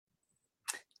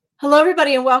Hello,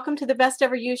 everybody, and welcome to the Best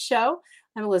Ever You show.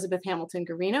 I'm Elizabeth Hamilton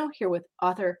Garino here with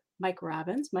author Mike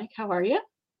Robbins. Mike, how are you?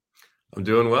 I'm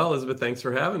doing well, Elizabeth. Thanks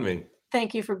for having me.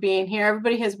 Thank you for being here.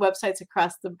 Everybody has websites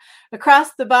across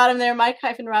the bottom there,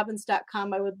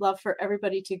 mike-robbins.com. I would love for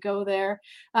everybody to go there.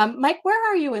 Mike,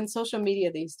 where are you in social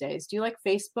media these days? Do you like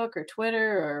Facebook or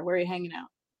Twitter, or where are you hanging out?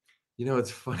 You know, it's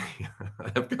funny.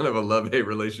 I have kind of a love-hate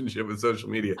relationship with social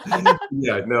media.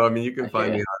 Yeah, no, I mean, you can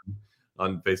find me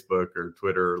on Facebook or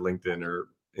Twitter or LinkedIn or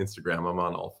Instagram. I'm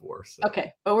on all four. So.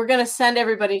 Okay, but we're going to send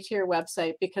everybody to your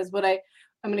website because I'm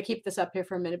going to keep this up here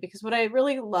for a minute because what I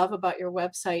really love about your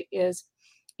website is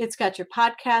it's got your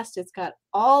podcast, it's got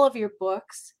all of your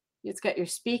books, it's got your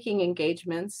speaking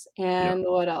engagements, and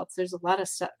what else? There's a lot of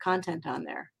content on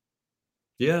there.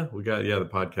 Yeah, we got the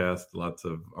podcast, lots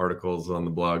of articles on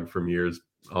the blog from years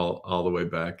all the way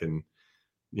back, and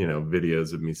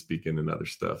videos of me speaking and other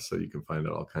stuff. So you can find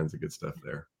out all kinds of good stuff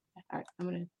there. All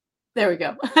right, there we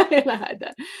go. I'm gonna hide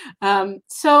that.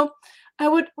 So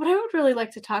what I would really like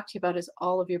to talk to you about is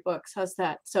all of your books. How's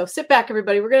that? So sit back,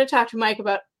 everybody. We're going to talk to Mike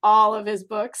about all of his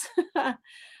books.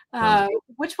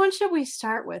 Which one should we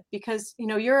start with? Because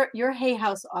you're Hay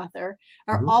House author.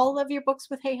 Are all of your books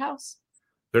with Hay House?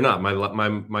 They're not.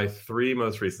 My three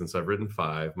most recent, so I've written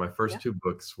 5. My first 2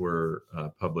 books were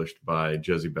published by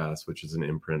Josie Bass, which is an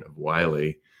imprint of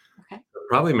Wiley. Okay. It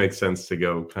probably makes sense to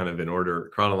go kind of in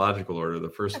order, chronological order. The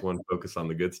first one, Focus on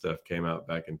the Good Stuff, came out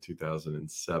back in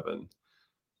 2007.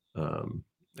 And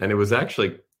it was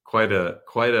actually quite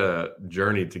a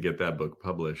journey to get that book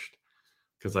published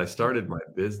because I started my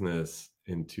business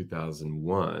in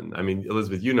 2001. I mean,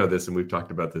 Elizabeth, you know this, and we've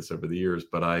talked about this over the years,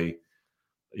 but I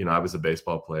was a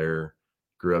baseball player,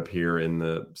 grew up here in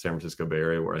the San Francisco Bay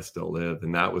Area where I still live.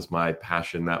 And that was my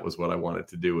passion. That was what I wanted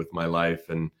to do with my life.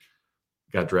 And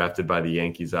got drafted by the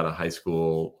Yankees out of high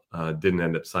school. Didn't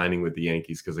end up signing with the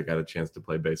Yankees because I got a chance to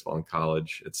play baseball in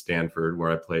college at Stanford,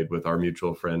 where I played with our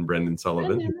mutual friend, Brendan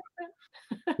Sullivan.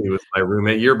 He was my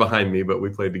roommate, a year behind me, but we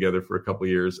played together for a couple of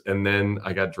years. And then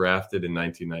I got drafted in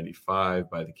 1995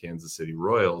 by the Kansas City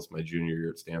Royals my junior year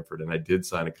at Stanford. And I did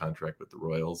sign a contract with the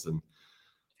Royals. And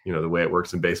the way it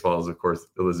works in baseball is, of course,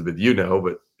 Elizabeth,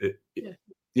 but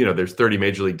there's 30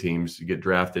 major league teams. You get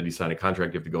drafted, you sign a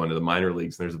contract, you have to go into the minor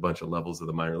leagues, and there's a bunch of levels of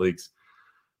the minor leagues.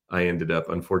 I ended up,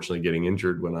 unfortunately, getting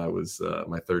injured when I was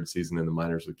my 3rd season in the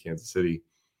minors with Kansas City.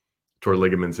 Tore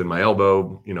ligaments in my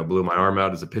elbow, blew my arm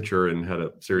out as a pitcher and had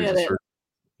a series of surgeries.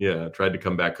 Yeah, tried to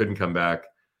come back, couldn't come back,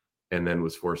 and then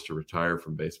was forced to retire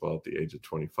from baseball at the age of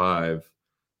 25.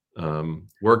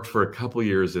 Worked for a couple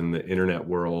years in the internet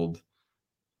world.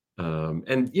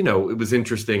 And it was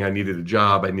interesting. I needed a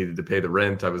job. I needed to pay the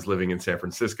rent. I was living in San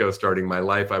Francisco, starting my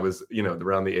life. I was,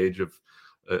 around the age of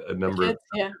a number of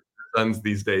sons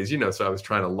these days, so I was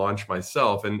trying to launch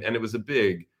myself. And it was a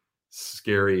big,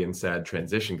 scary and sad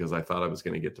transition because I thought I was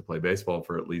going to get to play baseball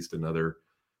for at least another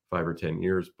 5 or 10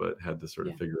 years, but had to sort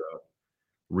of figure out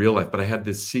real life. But I had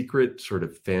this secret sort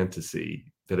of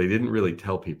fantasy that I didn't really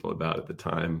tell people about at the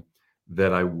time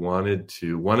that I wanted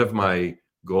to, one of my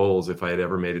goals, if I had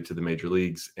ever made it to the major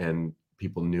leagues and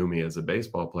people knew me as a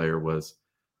baseball player, was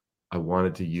I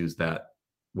wanted to use that,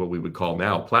 what we would call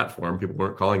now platform. People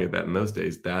weren't calling it that in those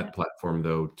days. That platform,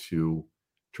 though, to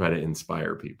try to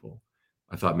inspire people.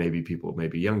 I thought maybe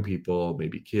young people,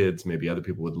 maybe kids, maybe other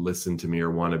people would listen to me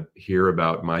or want to hear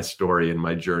about my story and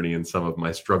my journey and some of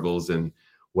my struggles and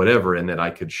whatever, and that I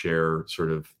could share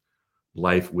sort of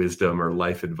life wisdom or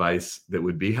life advice that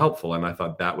would be helpful. And I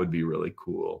thought that would be really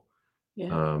cool.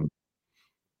 Yeah.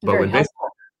 But when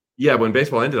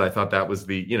baseball ended, I thought that was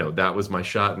that was my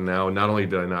shot. And now not only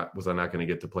was I not going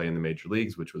to get to play in the major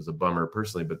leagues, which was a bummer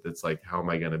personally, but it's like, how am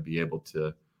I going to be able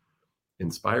to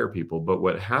inspire people? But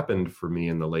what happened for me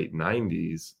in the late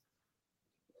 90s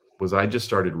was I just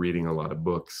started reading a lot of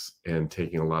books and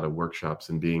taking a lot of workshops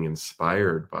and being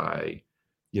inspired by,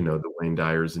 the Wayne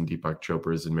Dyers and Deepak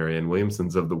Chopras and Marianne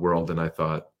Williamsons of the world. And I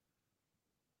thought,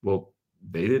 well,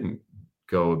 they didn't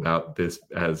go about this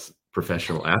as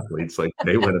professional athletes. Like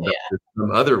they went about it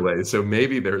some other way. So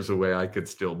maybe there's a way I could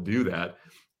still do that.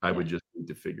 I would just need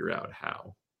to figure out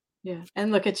how. Yeah.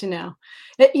 And look at you now.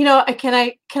 Can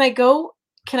I go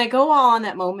all on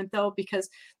that moment though? Because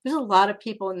there's a lot of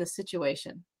people in this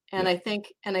situation. And I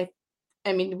think, I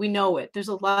mean, we know it. There's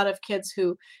a lot of kids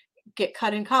who get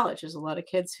cut in college. There's a lot of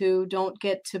kids who don't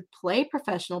get to play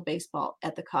professional baseball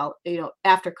at the college,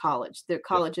 after college. Their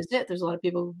college is it. There's a lot of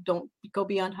people who don't go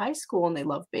beyond high school and they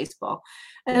love baseball,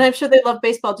 and I'm sure they love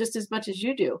baseball just as much as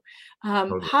you do. How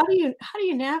do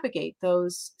you navigate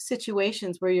those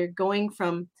situations where you're going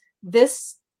from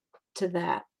this to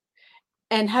that,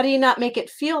 and how do you not make it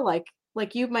feel like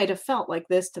like you might have felt like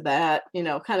this to that,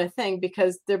 kind of thing,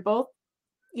 because they're both,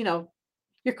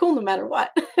 you're cool no matter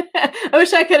what. I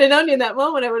wish I could have known you in that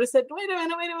moment. I would have said, wait a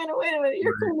minute, wait a minute, wait a minute.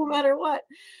 You're Right. cool no matter what.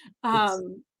 It's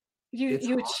it's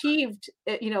You achieved,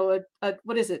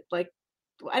 what is it? Like,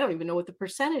 I don't even know what the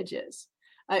percentage is.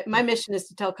 My mission is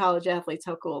to tell college athletes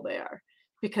how cool they are,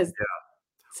 because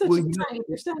such well, a tiny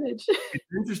percentage. it's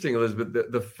interesting,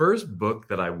 Elizabeth. The first book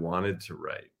that I wanted to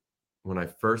write, when I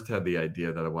first had the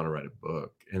idea that I want to write a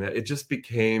book, and it just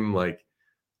became like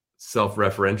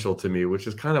self-referential to me, which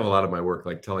is kind of a lot of my work,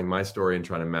 like telling my story and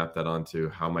trying to map that onto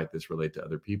how might this relate to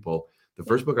other people. The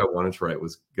first book I wanted to write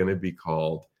was going to be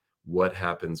called What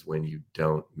Happens When You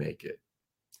Don't Make It.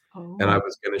 And I Oh,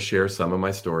 was going to share some of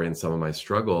my story and some of my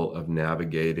struggle of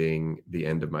navigating the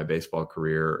end of my baseball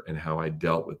career and how I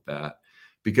dealt with that.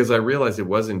 Because I realized it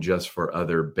wasn't just for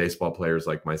other baseball players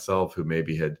like myself who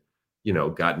maybe had,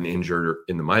 gotten injured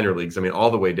in the minor leagues. I mean,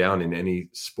 all the way down in any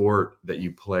sport that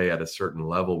you play at a certain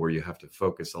level where you have to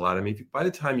focus a lot. I mean, by the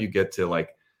time you get to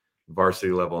like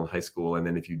varsity level in high school, and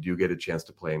then if you do get a chance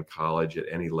to play in college at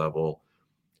any level,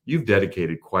 you've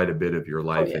dedicated quite a bit of your oh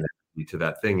life yeah. and energy to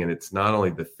that thing. And it's not only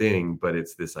the thing, but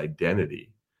it's this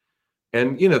identity.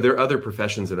 And, there are other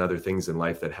professions and other things in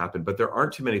life that happen, but there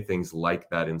aren't too many things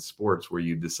like that in sports where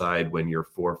you decide when you're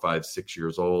 4, 5, 6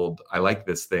 years old, I like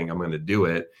this thing, I'm going to do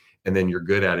it. And then you're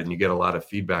good at it. And you get a lot of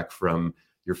feedback from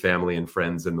your family and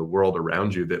friends and the world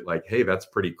around you that like, hey, that's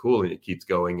pretty cool. And it keeps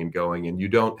going and going. And you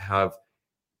don't have,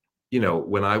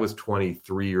 when I was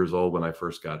 23 years old, when I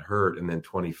first got hurt, and then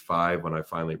 25, when I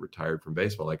finally retired from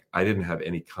baseball, like I didn't have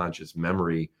any conscious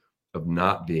memory of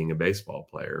not being a baseball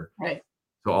player. Right.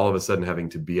 So all of a sudden having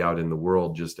to be out in the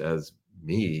world just as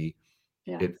me,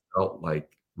 Yeah. it felt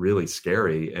like really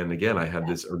scary. And again, I had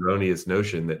this erroneous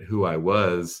notion that who I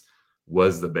was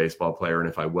the baseball player. And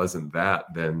if I wasn't that,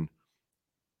 then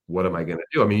what am I going to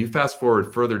do? I mean, you fast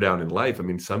forward further down in life. I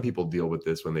mean, some people deal with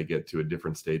this when they get to a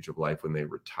different stage of life, when they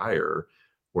retire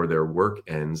or their work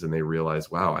ends and they realize,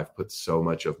 wow, I've put so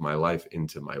much of my life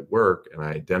into my work and I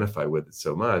identify with it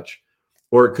so much.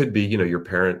 Or it could be, you're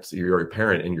a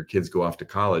parent and your kids go off to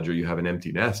college, or you have an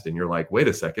empty nest and you're like, wait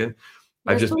a second,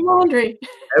 I've Where's just the laundry?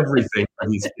 everything for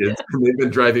these kids and they've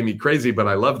been driving me crazy, but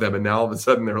I love them. And now all of a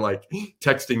sudden they're like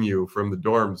texting you from the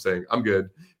dorm saying, I'm good.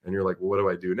 And you're like, well, what do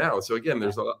I do now? So again,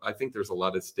 I think there's a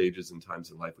lot of stages and times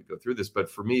in life we go through this. But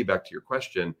for me, back to your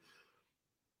question,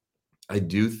 I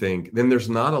do think then there's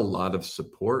not a lot of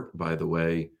support, by the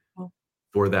way, Oh,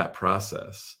 for that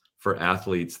process for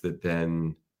athletes that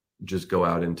then just go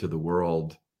out into the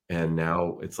world. And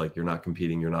now it's like, you're not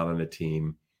competing, you're not on a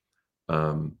team.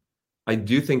 I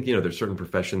do think, there's certain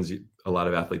professions a lot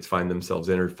of athletes find themselves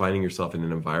in, or finding yourself in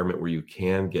an environment where you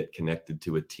can get connected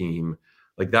to a team.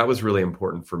 Like that was really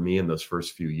important for me in those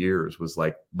first few years, was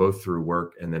like both through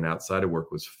work and then outside of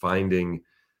work, was finding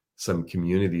some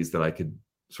communities that I could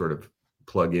sort of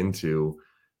plug into,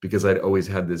 because I'd always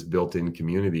had this built-in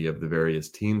community of the various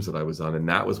teams that I was on. And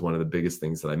that was one of the biggest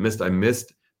things that I missed. I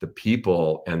missed the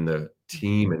people and the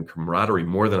team and camaraderie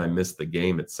more than I missed the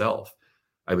game itself.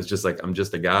 I was just like, I'm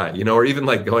just a guy, or even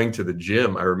like going to the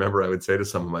gym. I remember I would say to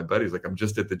some of my buddies, like, I'm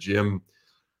just at the gym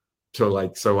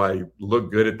so I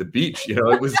look good at the beach.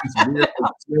 It was this weird.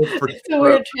 it's a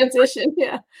weird transition.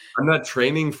 Yeah. I'm not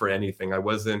training for anything.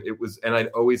 And I'd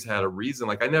always had a reason.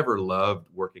 Like I never loved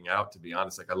working out, to be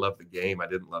honest. Like I loved the game. I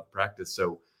didn't love practice.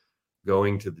 So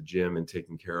going to the gym and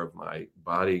taking care of my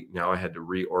body, now I had to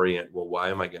reorient. Well, why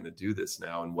am I going to do this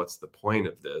now? And what's the point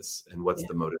of this? And what's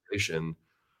the motivation?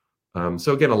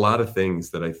 So again, a lot of things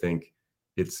that I think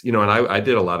it's, and I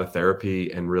did a lot of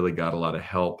therapy and really got a lot of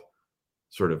help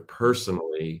sort of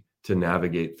personally to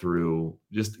navigate through,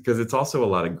 just because it's also a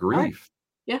lot of grief.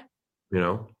 Yeah.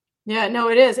 Yeah, no,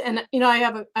 it is. And, I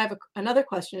have another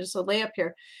question, just a layup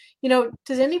here.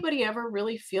 Does anybody ever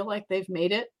really feel like they've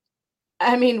made it?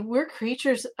 I mean, we're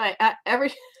creatures.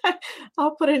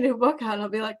 I'll put a new book out and I'll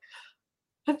be like,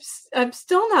 I'm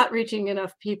still not reaching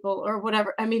enough people or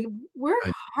whatever. I mean, we're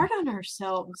I hard on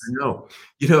ourselves. know.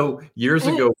 Years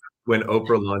And ago when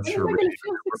Oprah launched when her am I radio going to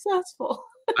feel successful?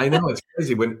 I know, it's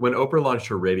crazy. When Oprah launched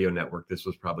her radio network, this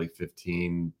was probably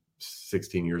 15,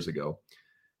 16 years ago.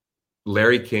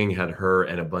 Larry King had her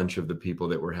and a bunch of the people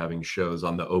that were having shows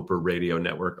on the Oprah radio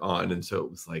network on. And so it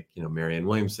was like, Marianne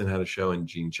Williamson had a show and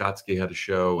Gene Chatsky had a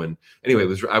show. And anyway,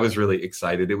 I was really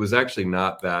excited. It was actually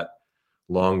not that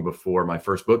long before my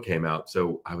first book came out.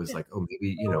 So I was like, oh,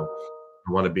 maybe,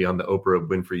 I want to be on the Oprah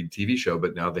Winfrey TV show,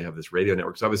 but now they have this radio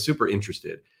network. So I was super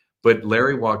interested. But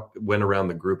Larry went around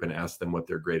the group and asked them what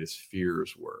their greatest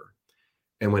fears were.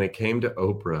 And when it came to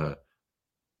Oprah,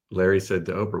 Larry said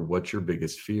to Oprah, "What's your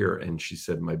biggest fear?" And she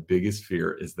said, "My biggest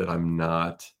fear is that I'm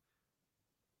not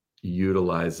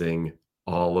utilizing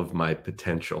all of my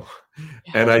potential."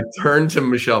 Yeah. And I turned to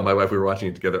Michelle, my wife, we were watching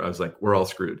it together. I was like, we're all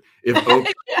screwed. If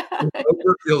Oprah, Yeah. if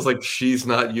Oprah feels like she's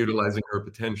not utilizing her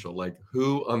potential, like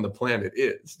who on the planet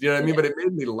is? You know what I mean? But it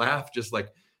made me laugh, just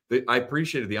like I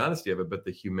appreciated the honesty of it, but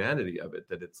the humanity of it,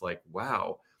 that it's like,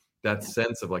 wow, that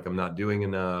sense of like, I'm not doing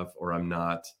enough, or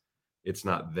it's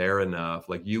not there enough.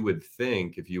 Like you would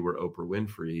think if you were Oprah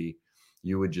Winfrey,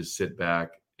 you would just sit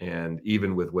back, and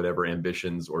even with whatever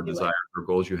ambitions or desires or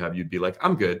goals you have, you'd be like,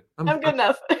 I'm good. I'm good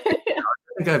enough.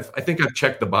 I think I've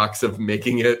checked the box of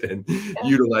making it and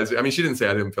utilizing it. I mean, she didn't say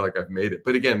I didn't feel like I've made it,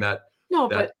 but again, that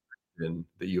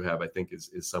you have, I think, is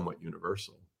somewhat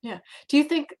universal. Yeah.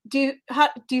 Do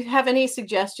you have any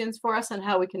suggestions for us on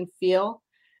how we can feel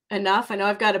enough? I know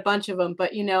I've got a bunch of them,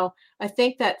 but I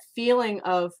think that feeling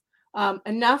of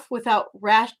enough without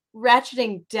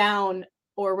ratcheting down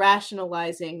or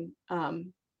rationalizing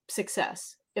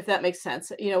success, if that makes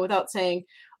sense. Without saying,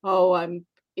 "Oh,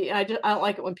 I don't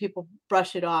like it when people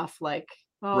brush it off like,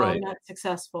 oh, Right. I'm not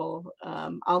successful.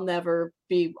 I'll never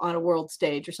be on a world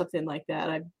stage," or something like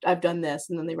that. I've done this,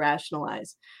 and then they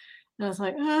rationalize. And I was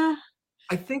like,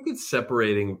 I think it's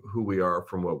separating who we are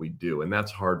from what we do. And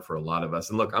that's hard for a lot of us.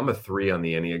 And look, I'm a 3 on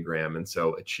the Enneagram. And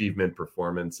so achievement,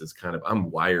 performance is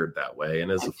I'm wired that way.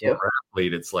 And as a former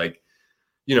athlete, it's like,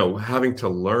 having to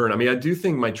learn. I mean, I do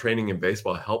think my training in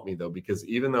baseball helped me though, because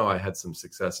even though I had some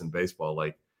success in baseball,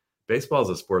 like baseball is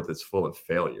a sport that's full of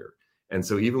failure. And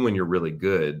so even when you're really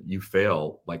good, you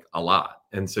fail like a lot.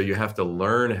 And so you have to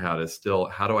learn how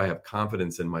do I have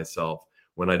confidence in myself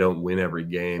when I don't win every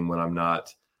game, when I'm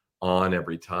not on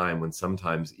every time, when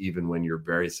sometimes even when you're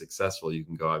very successful, you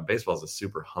can go out. Baseball is a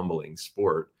super humbling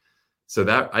sport. So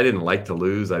that I didn't like to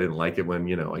lose. I didn't like it when,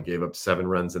 I gave up 7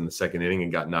 runs in the second inning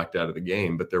and got knocked out of the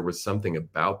game. But there was something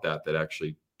about that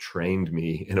actually trained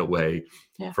me in a way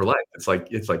for life. It's like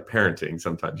parenting.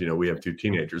 Sometimes, we have 2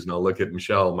 teenagers, and I'll look at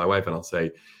Michelle, my wife, and I'll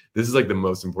say, this is like the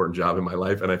most important job in my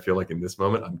life. And I feel like in this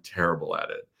moment, I'm terrible at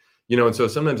it. And so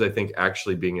sometimes I think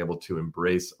actually being able to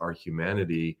embrace our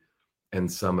humanity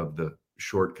and some of the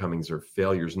shortcomings or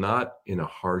failures, not in a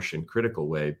harsh and critical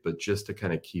way, but just to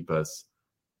kind of keep us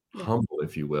humble,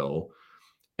 if you will.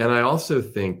 And I also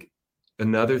think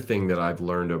another thing that I've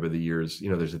learned over the years,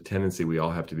 there's a tendency we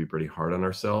all have to be pretty hard on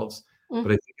ourselves. But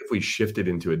I think if we shifted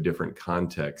into a different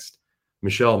context,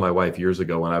 Michelle, my wife, years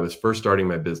ago, when I was first starting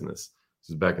my business, this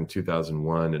was back in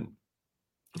 2001, and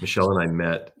Michelle and I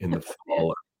met in the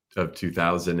fall of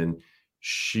 2000, and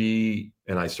she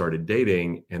and I started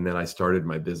dating, and then I started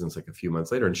my business like a few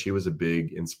months later, and she was a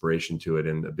big inspiration to it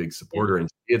and a big supporter. And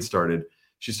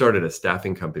she started a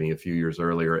staffing company a few years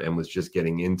earlier and was just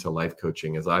getting into life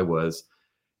coaching as I was.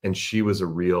 And she was a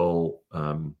real,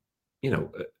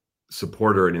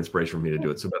 supporter and inspiration for me to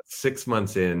do it. So about 6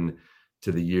 months in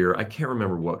to the year, I can't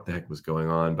remember what the heck was going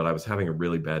on, but I was having a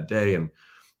really bad day. And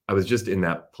I was just in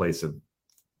that place of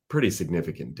pretty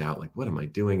significant doubt. Like, what am I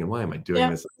doing? And why am I doing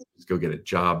this? Let's go get a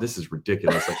job. This is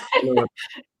ridiculous. Like,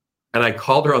 and I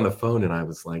called her on the phone, and I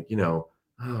was like,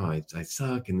 oh, I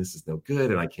suck, and this is no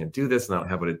good, and I can't do this, and I don't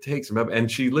have what it takes.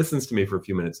 And she listens to me for a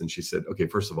few minutes, and she said, okay,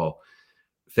 first of all,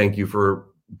 thank you for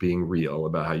being real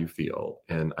about how you feel.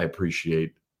 And I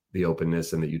appreciate the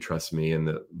openness and that you trust me and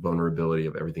the vulnerability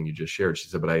of everything you just shared. She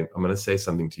said, but I'm going to say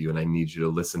something to you, and I need you to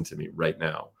listen to me right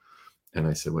now. And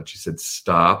I said, what? She said,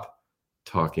 stop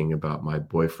talking about my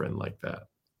boyfriend like that.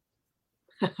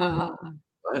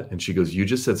 And she goes, you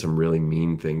just said some really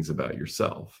mean things about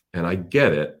yourself. And I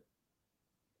get it.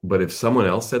 But if someone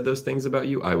else said those things about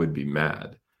you, I would be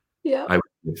mad. Yeah. I would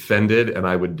be offended, and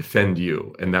I would defend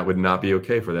you. And that would not be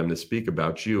okay for them to speak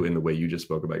about you in the way you just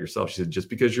spoke about yourself. She said, just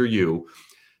because you're you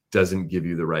doesn't give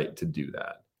you the right to do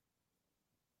that.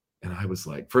 And I was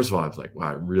like, first of all, I was like, wow,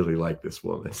 I really like this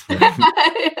woman. But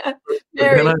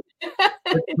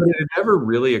it never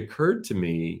really occurred to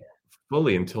me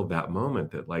fully until that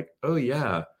moment that like, oh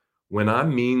yeah, when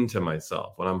I'm mean to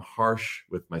myself, when I'm harsh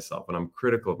with myself, when I'm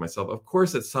critical of myself, of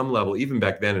course, at some level, even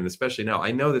back then, and especially now,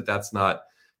 I know that that's not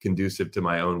conducive to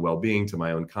my own well-being, to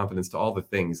my own confidence, to all the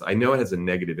things. I know it has a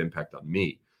negative impact on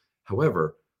me.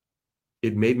 However,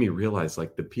 it made me realize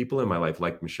like the people in my life,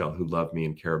 like Michelle, who love me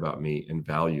and care about me and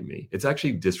value me, it's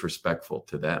actually disrespectful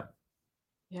to them.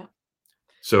 Yeah.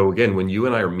 So again, when you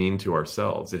and I are mean to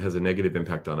ourselves, it has a negative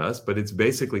impact on us, but it's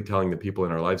basically telling the people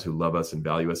in our lives who love us and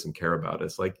value us and care about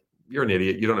us, like, you're an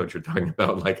idiot. You don't know what you're talking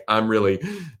about. Like, I'm really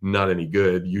not any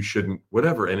good. You shouldn't,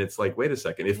 whatever. And it's like, wait a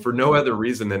second. If for no other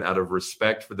reason than out of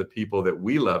respect for the people that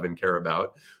we love and care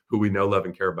about, who we know love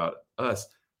and care about us,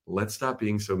 let's stop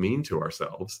being so mean to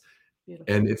ourselves.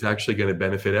 Beautiful. And it's actually going to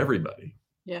benefit everybody.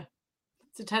 Yeah.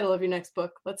 It's the title of your next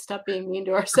book. Let's stop being mean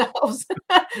to ourselves.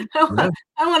 I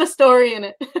want a story in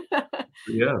it.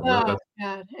 Yeah. Oh,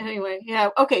 God. Anyway. Yeah.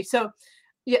 Okay. So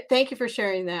yeah, thank you for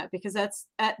sharing that, because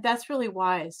that's really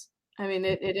wise. I mean,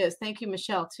 it is. Thank you,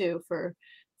 Michelle, too, for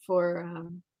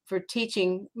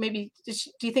teaching. Maybe do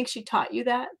you think she taught you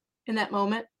that in that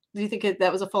moment? Do you think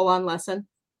that was a full-on lesson?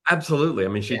 Absolutely. I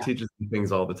mean, she Yeah. teaches me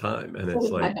things all the time, and So it's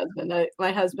does my like, husband.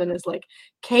 My husband is like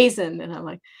Kazan, and I'm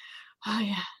like, oh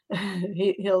yeah.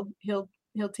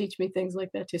 He'll teach me things like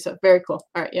that too. So very cool.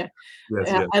 All right, yeah. yes,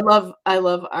 Yeah, yes. I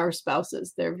love our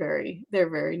spouses. They're very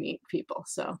neat people.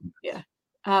 So yeah.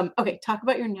 Okay, talk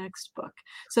about your next book.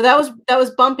 So that was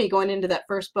bumpy going into that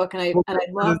first book, and I Well, and I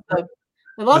the, love the, I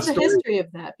the love the story, history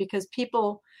of that, because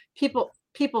people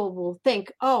will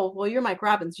think, oh, well, you're Mike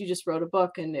Robbins. You just wrote a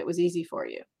book and it was easy for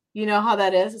you. You know how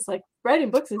that is? It's like writing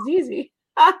books is easy.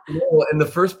 well, in the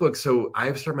first book, so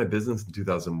I started my business in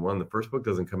 2001. The first book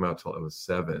doesn't come out till I was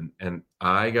 7, and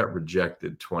I got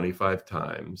rejected 25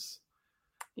 times.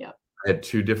 Yeah. I had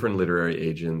 2 different literary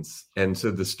agents. And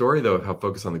so the story, though, of how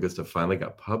Focus on the Good Stuff finally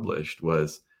got published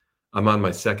was I'm on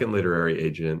my second literary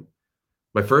agent.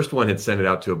 My first one had sent it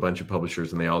out to a bunch of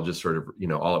publishers, and they all just sort of,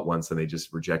 all at once, and they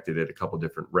just rejected it, a couple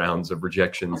different rounds of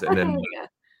rejections. And then Yeah.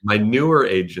 my newer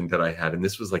agent that I had, and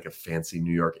this was like a fancy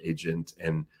New York agent,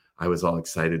 and I was all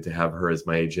excited to have her as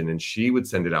my agent, and she would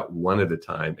send it out one at a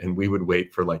time, and we would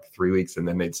wait for like 3 weeks, and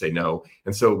then they'd say no.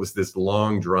 And so it was this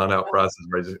long, drawn out process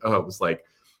where it was like,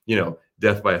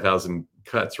 death by 1,000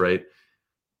 cuts, right?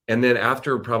 And then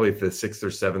after probably the 6th or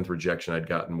 7th rejection I'd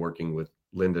gotten working with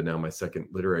Linda, now my second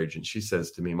literary agent, she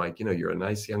says to me, Mike, you're a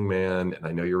nice young man, and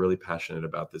I know you're really passionate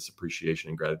about this appreciation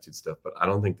and gratitude stuff, but I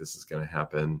don't think this is going to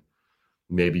happen.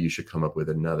 Maybe you should come up with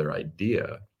another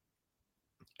idea.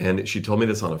 And she told me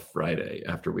this on a Friday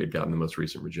after we had gotten the most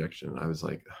recent rejection. And I was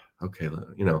like, okay,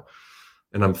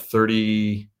 and I'm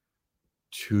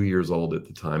 32 years old at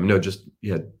the time. No,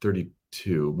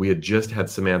 32. We had just had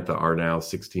Samantha, our now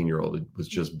 16-year-old, was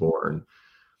just born.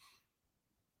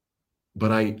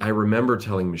 But I remember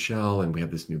telling Michelle, and we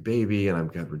have this new baby, and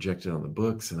I've got rejected on the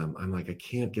books, and I'm like, I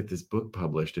can't get this book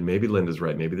published. And maybe Linda's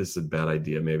right. Maybe this is a bad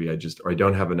idea. Maybe I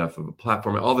don't have enough of a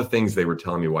platform. All the things they were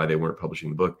telling me why they weren't publishing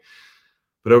the book.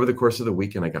 But over the course of the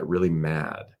weekend, I got really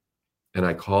mad. And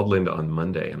I called Linda on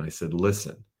Monday, and I said,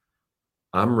 listen,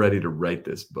 I'm ready to write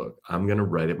this book. I'm going to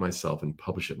write it myself and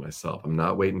publish it myself. I'm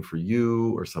not waiting for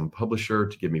you or some publisher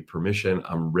to give me permission.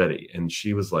 I'm ready. And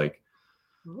she was like,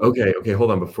 okay,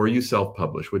 hold on. Before you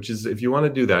self-publish, which is, if you want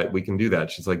to do that, we can do that.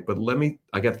 She's like, but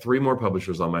I got 3 more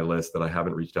publishers on my list that I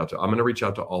haven't reached out to. I'm going to reach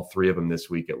out to all 3 of them this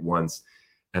week at once,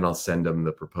 and I'll send them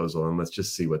the proposal, and let's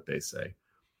just see what they say.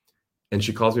 And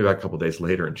she calls me back a couple of days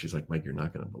later, and she's like, Mike, you're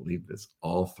not going to believe this.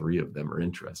 All 3 of them are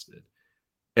interested.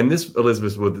 And this,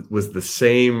 Elizabeth, was the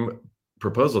same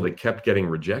proposal that kept getting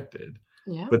rejected.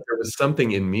 Yeah. But there was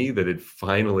something in me that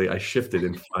I shifted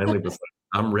and finally was like,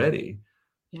 I'm ready.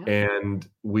 Yeah. And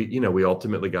we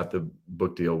ultimately got the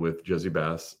book deal with Josie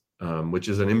Bass, which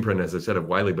is an imprint, as I said, of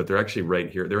Wiley, but they're actually right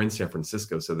here. They're in San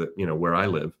Francisco, so that, where I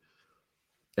live.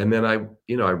 And then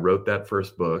I wrote that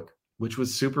first book, which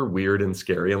was super weird and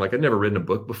scary. And like, I'd never written a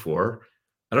book before.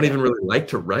 I don't even really like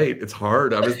to write. It's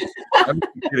hard. I was in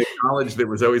college that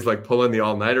was always like pulling the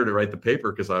all-nighter to write the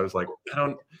paper, because I was like,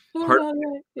 hard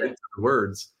to write the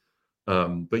words.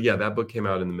 But yeah, that book came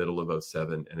out in the middle of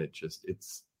 2007, and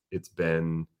it's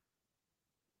been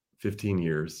 15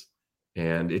 years,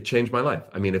 and it changed my life.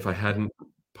 I mean, if I hadn't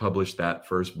published that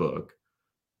first book,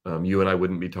 you and I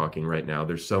wouldn't be talking right now.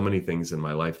 There's so many things in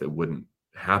my life that wouldn't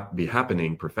be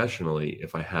happening professionally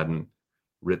if I hadn't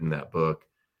written that book.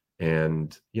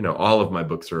 And, all of my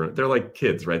books they're like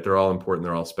kids, right? They're all important.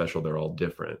 They're all special. They're all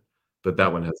different. But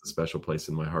that one has a special place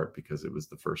in my heart because it was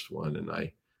the first one, and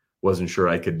I wasn't sure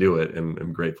I could do it, and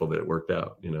I'm grateful that it worked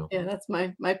out, Yeah, that's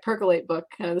my Percolate book,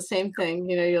 kind of the same thing.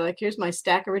 You're like, here's my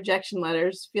stack of rejection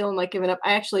letters, feeling like giving up.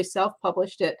 I actually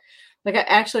self-published it. Like, I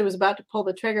actually was about to pull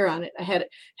the trigger on it. I had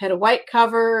a white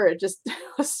cover. It just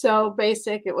was so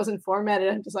basic. It wasn't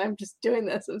formatted. I'm just doing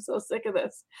this. I'm so sick of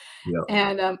this. Yeah.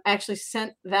 And actually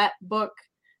sent that book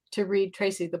to Reed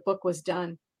Tracy. The book was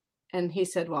done. And he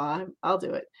said, well, I'll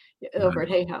do it over at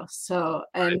Hay House. So,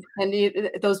 and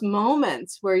those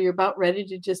moments where you're about ready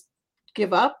to just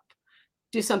give up,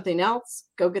 do something else,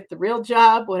 go get the real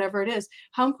job, whatever it is.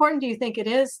 How important do you think it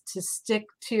is to stick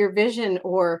to your vision,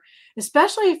 or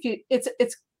especially if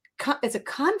it's a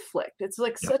conflict. It's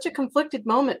like such a conflicted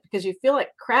moment because you feel like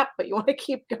crap, but you want to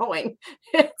keep going.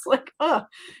 It's like,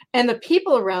 and the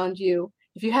people around you,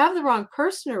 if you have the wrong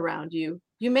person around you,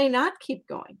 you may not keep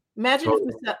going.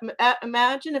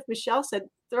 Imagine if Michelle said,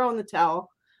 throw in the towel.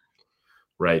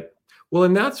 Right. Well,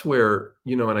 and that's where,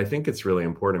 and I think it's really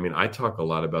important. I mean, I talk a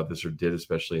lot about this, or did,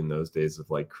 especially in those days, of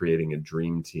like creating a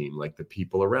dream team, like the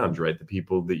people around you, right? The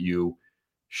people that you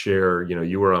share,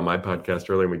 you were on my podcast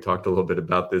earlier and we talked a little bit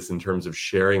about this in terms of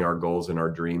sharing our goals and our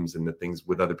dreams and the things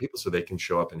with other people so they can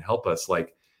show up and help us.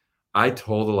 Like, I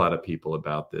told a lot of people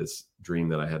about this dream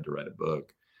that I had to write a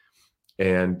book,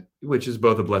 and which is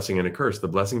both a blessing and a curse. The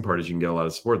blessing part is you can get a lot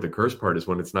of support. The curse part is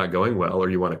when it's not going well or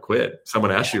you want to quit.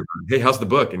 Someone asks you, hey, how's the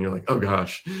book? And you're like, oh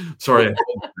gosh, sorry.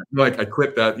 I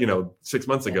quit that, 6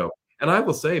 months ago. And I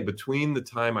will say, between the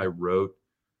time I wrote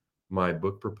my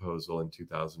book proposal in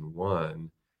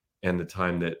 2001 and the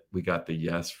time that we got the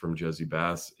yes from Josie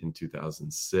Bass in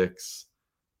 2006,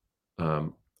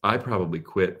 I probably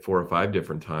quit 4 or 5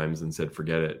 different times and said,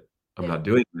 forget it. I'm not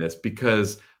doing this,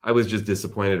 because I was just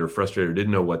disappointed or frustrated or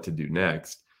didn't know what to do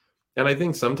next. And I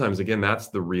think sometimes, again, that's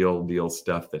the real deal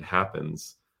stuff that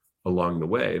happens along the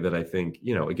way, that I think,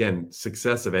 again,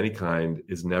 success of any kind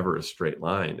is never a straight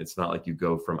line. It's not like you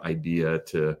go from idea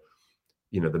to,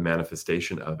 the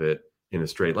manifestation of it in a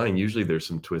straight line. Usually there's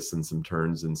some twists and some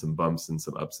turns and some bumps and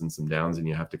some ups and some downs, and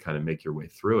you have to kind of make your way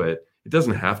through it. It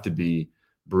doesn't have to be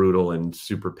brutal and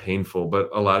super painful, but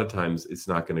a lot of times it's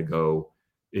not going to go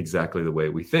exactly the way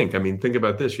we think. I mean, think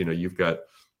about this, you've got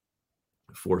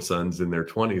 4 sons in their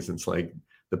 20s. It's like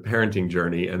the parenting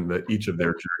journey and each of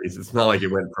their journeys. It's not like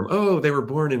it went from, they were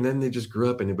born and then they just grew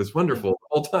up and it was wonderful the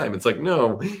whole time. It's like,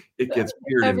 no, it gets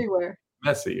weird everywhere and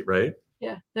messy, right?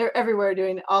 Yeah, they're everywhere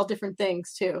doing all different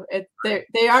things too.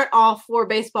 They aren't all 4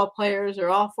 baseball players or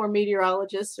all 4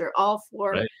 meteorologists or all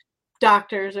 4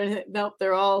 doctors or anything. Nope,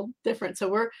 they're all different. So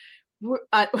we're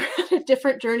on a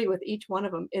different journey with each one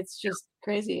of them. It's just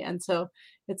crazy. And so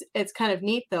it's kind of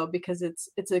neat though, because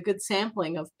it's a good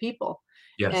sampling of people.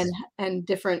 Yes. And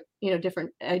different,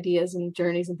 different ideas and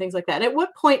journeys and things like that. And at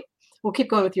what point, we'll keep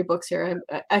going with your books here.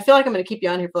 I feel like I'm going to keep you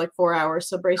on here for like 4 hours.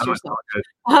 So brace yourself.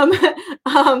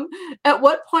 At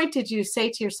what point did you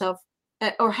say to yourself,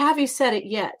 or have you said it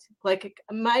yet? Like,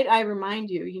 might I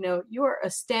remind you, you are a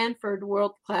Stanford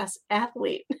world-class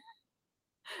athlete.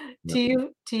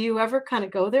 Do you ever kind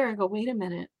of go there and go, wait a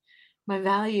minute, my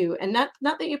value, and not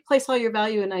that you place all your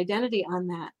value and identity on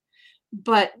that,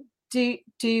 but do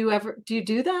you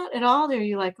do that at all? Or are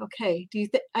you like, okay,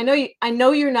 I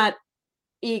know you're not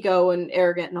ego and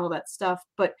arrogant and all that stuff,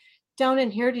 but down in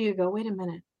here, do you go, wait a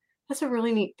minute, that's a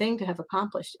really neat thing to have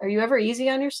accomplished? Are you ever easy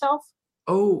on yourself?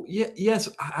 Oh, yeah. Yes.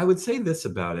 I would say this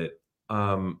about it.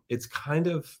 It's kind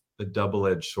of a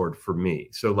double-edged sword for me.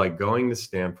 So like going to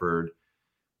Stanford,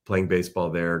 playing baseball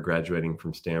there, graduating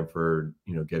from Stanford,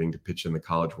 getting to pitch in the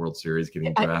College World Series,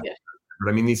 getting drafted.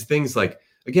 But I mean, these things, like,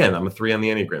 again, I'm a 3 on the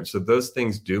Enneagram. So those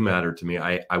things do matter to me.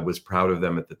 I was proud of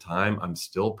them at the time. I'm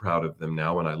still proud of them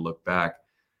now when I look back.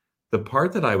 The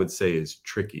part that I would say is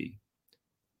tricky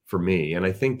for me, and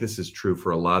I think this is true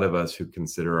for a lot of us who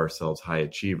consider ourselves high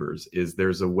achievers, is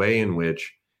there's a way in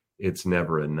which it's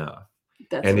never enough.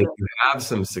 And if you have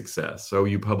some success, so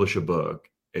you publish a book,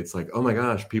 it's like, oh my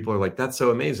gosh, people are like, that's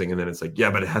so amazing. And then it's like,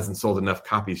 yeah, but it hasn't sold enough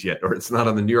copies yet, or it's not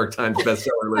on the New York Times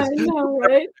bestseller list. I know,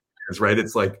 right? Right?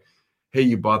 It's like, hey,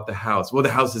 you bought the house. Well, the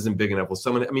house isn't big enough.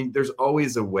 Well, there's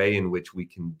always a way in which we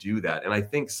can do that. And I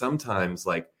think sometimes,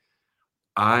 like,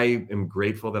 I am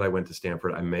grateful that I went to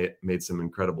Stanford. I made some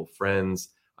incredible friends.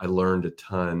 I learned a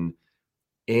ton.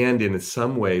 And in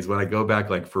some ways, when I go back,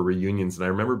 like for reunions, and I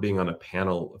remember being on a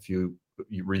panel a few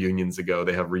reunions ago,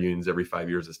 they have reunions every 5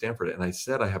 years at Stanford. And I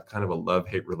said, I have kind of a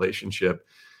love-hate relationship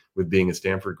with being a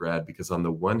Stanford grad, because on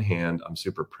the one hand, I'm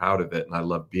super proud of it and I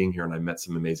love being here and I met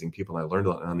some amazing people and I learned a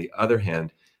lot. And on the other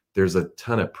hand, there's a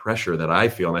ton of pressure that I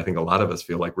feel, and I think a lot of us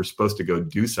feel, like we're supposed to go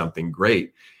do something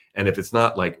great. And if it's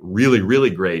not like really, really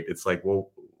great, it's like,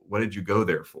 well, what did you go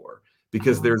there for?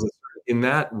 Because there's in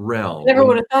that realm. I never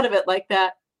would have thought of it like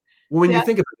that. Well, when you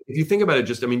think about it, if you think about it,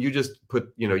 you just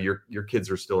put, your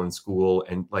kids are still in school,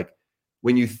 and like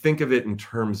when you think of it in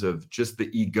terms of just the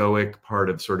egoic part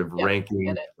of sort of ranking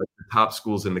like the top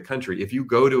schools in the country, if you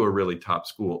go to a really top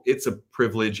school, it's a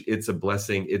privilege, it's a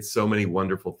blessing, it's so many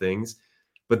wonderful things.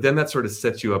 But then that sort of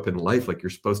sets you up in life, like you're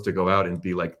supposed to go out and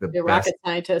be like the best rocket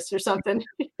scientist or something.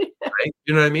 Right?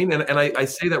 You know what I mean? And I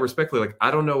say that respectfully, like,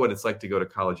 I don't know what it's like to go to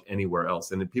college anywhere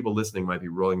else. And people listening might be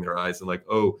rolling their eyes and like,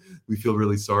 oh, we feel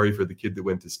really sorry for the kid that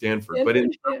went to Stanford. But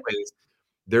in some ways,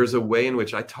 there's a way in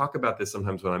which I talk about this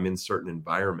sometimes when I'm in certain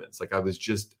environments. Like I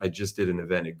just did an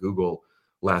event at Google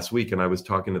last week, and I was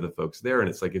talking to the folks there. And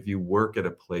it's like, if you work at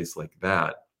a place like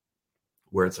that,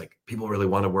 where it's like people really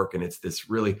want to work, and it's this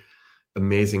really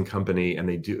amazing company and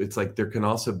it's like there can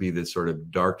also be this sort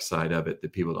of dark side of it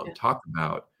that people don't talk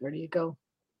about. Where do you go?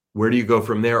 Where do you go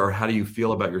from there? Or how do you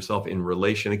feel about yourself in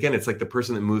relation? Again, it's like the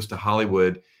person that moves to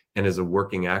Hollywood and is a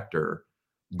working actor,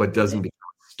 but doesn't become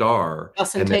a star.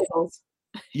 Busing tables.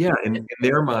 Yeah. In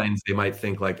their minds, they might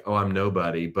think like, oh, I'm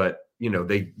nobody. But,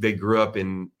 they grew up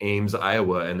in Ames,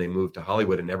 Iowa, and they moved to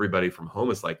Hollywood, and everybody from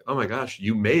home is like, oh my gosh,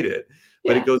 you made it.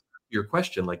 But it goes to your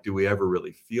question, like, do we ever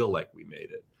really feel like we made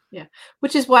it? Yeah.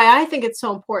 Which is why I think it's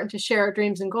so important to share our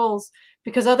dreams and goals,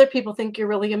 because other people think you're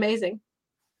really amazing.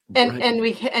 And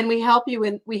Right. and we help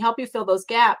you fill those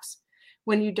gaps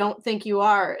when you don't think you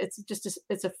are. It's just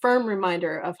it's a firm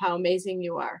reminder of how amazing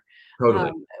you are.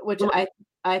 Totally. Which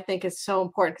I think is so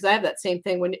important, because I have that same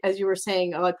thing when, as you were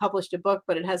saying, oh, I published a book,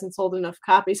 but it hasn't sold enough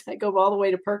copies. I go all the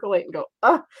way to Percolate and go,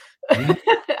 oh, Yeah.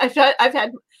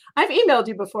 I've emailed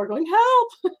you before going, help.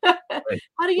 Right.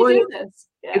 How do you do this?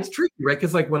 Yeah. It's tricky, right?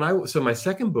 Because like so my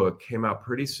second book came out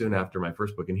pretty soon after my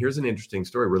first book. And here's an interesting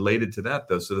story related to that,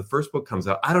 though. So the first book comes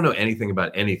out. I don't know anything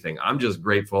about anything. I'm just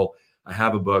grateful I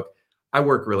have a book. I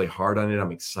work really hard on it.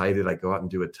 I'm excited. I go out and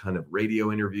do a ton of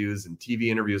radio interviews and TV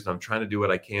interviews, and I'm trying to do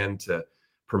what I can to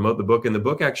promote the book. And the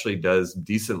book actually does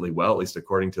decently well, at least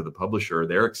according to the publisher.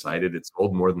 They're excited. It's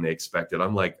sold more than they expected.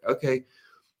 I'm like, okay.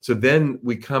 So then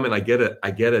we come and I get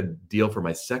a deal for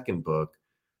my second book,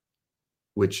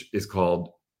 which is called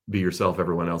Be Yourself,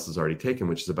 Everyone Else Is Already Taken,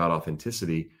 which is about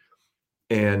authenticity.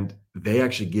 And they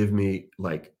actually give me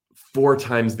like 4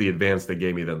 times the advance they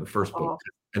gave me than the first book.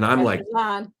 And I'm like,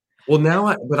 well,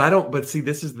 now, but see,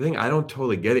 this is the thing. I don't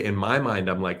totally get it. In my mind,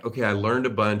 I'm like, okay, I learned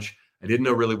a bunch. I didn't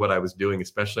know really what I was doing,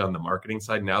 especially on the marketing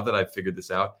side. Now that I've figured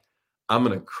this out, I'm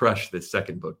going to crush this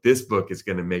second book. This book is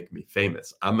going to make me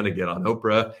famous. I'm going to get on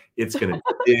Oprah. It's going to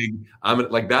be big.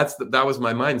 That was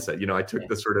my mindset. I took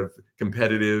the sort of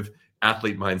competitive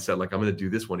athlete mindset. Like, I'm going to do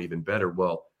this one even better.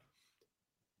 Well,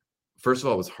 first of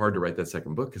all, it was hard to write that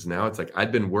second book, because now it's like,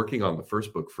 I'd been working on the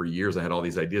first book for years. I had all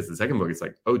these ideas. The second book, it's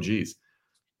like, oh geez,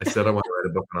 I said I want to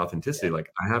write a book on authenticity. Like,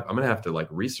 I'm going to have to like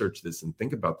research this and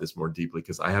think about this more deeply,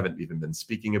 because I haven't even been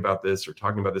speaking about this or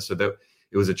talking about this. So that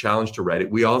it was a challenge to write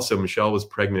it. Michelle was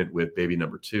pregnant with baby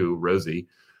number 2, Rosie,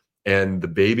 and the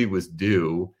baby was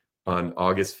due on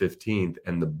August 15th,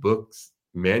 and the book's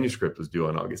manuscript was due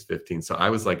on August 15th. So I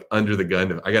was like under the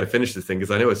gun of, I got to finish this thing,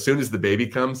 because I know as soon as the baby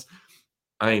comes,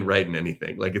 I ain't writing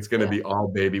anything. Like, it's going to be all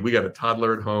baby. We got a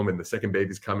toddler at home and the second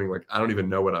baby's coming. Like, I don't even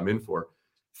know what I'm in for.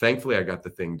 Thankfully, I got the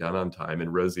thing done on time,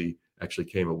 and Rosie actually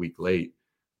came a week late.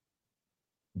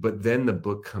 But then the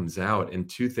book comes out, and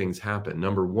 2 things happen.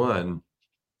 Number one,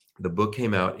 the book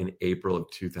came out in April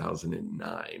of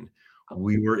 2009.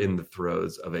 We were in the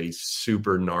throes of a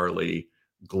super gnarly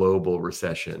global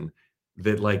recession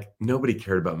that, like, nobody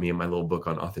cared about me and my little book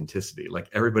on authenticity. Like,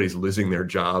 everybody's losing their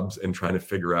jobs and trying to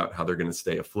figure out how they're going to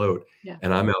stay afloat. Yeah.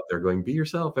 And I'm out there going, be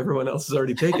yourself. Everyone else is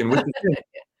already taken.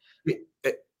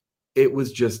 It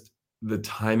was just, the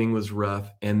timing was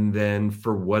rough. And then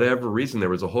for whatever reason, there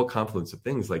was a whole confluence of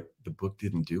things. Like, the book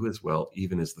didn't do as well,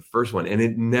 even as the first one. And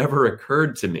it never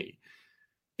occurred to me,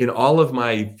 in all of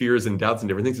my fears and doubts and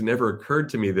different things, it never occurred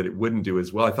to me that it wouldn't do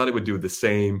as well. I thought it would do the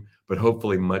same, but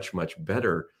hopefully much, much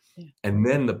better. Yeah. And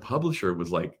then the publisher was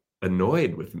like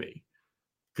annoyed with me,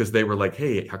 because they were like,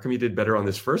 hey, how come you did better on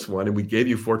this first one? And we gave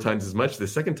you 4 times as much the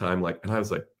second time. Like, and I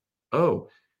was like, oh,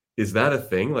 is that a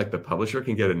thing? Like, the publisher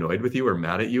can get annoyed with you or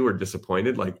mad at you or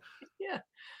disappointed? Like, yeah.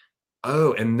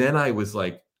 Oh, and then I was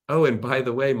like, oh, and by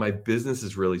the way, my business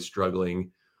is really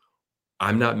struggling.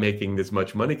 I'm not making this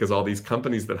much money, because all these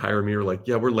companies that hire me are like,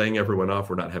 yeah, we're laying everyone off.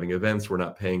 We're not having events. We're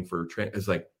not paying for It's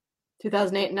like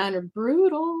 2008 and 2009 are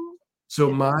brutal.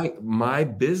 So my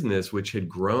business, which had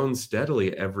grown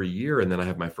steadily every year, and then I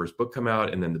have my first book come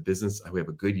out, and then the business, we have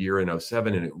a good year in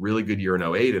 2007 and a really good year in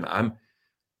 2008, and I'm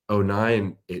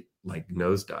 2009, it like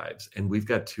nosedives. And we've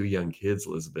got 2 young kids,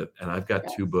 Elizabeth, and I've got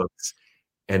 2 books,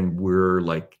 and we're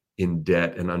like in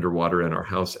debt and underwater in our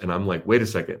house. And I'm like, wait a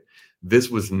second, this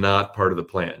was not part of the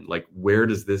plan. Like, where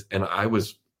does this? And I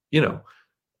was,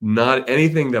 not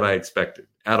anything that I expected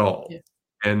at all. Yeah.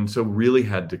 And so really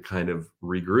had to kind of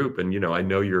regroup. And, I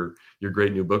know your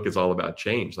great new book is all about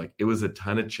change. Like, it was a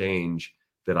ton of change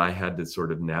that I had to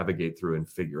sort of navigate through and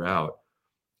figure out,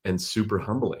 and super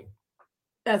humbling.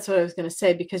 That's what I was going to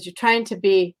say, because you're trying to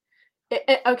be,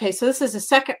 okay, so this is a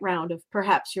second round of,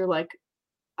 perhaps you're like,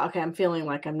 okay, I'm feeling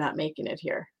like I'm not making it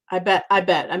here. I bet.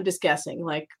 I'm just guessing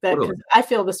like that Totally. because I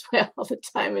feel this way all the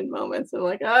time in moments. I'm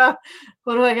like,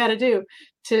 what do I got to do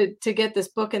to get this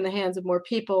book in the hands of more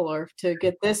people, or to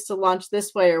get this to launch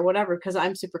this way, or whatever? Because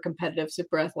I'm super competitive,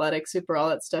 super athletic, super all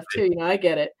that stuff too. I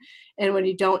get it. And when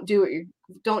you don't do what you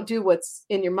don't do what's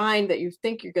in your mind that you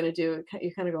think you're going to do,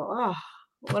 you kind of go,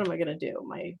 what am I going to do?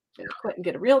 Am I going to quit and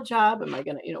get a real job? Am I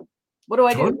going to, what do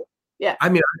I do? Yeah. I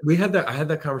mean, I had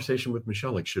that conversation with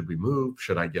Michelle, like, should we move?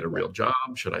 Should I get a real job?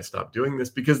 Should I stop doing this?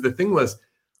 Because the thing was,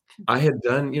 I had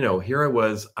done, here I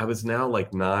was now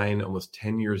like 9, almost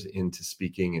 10 years into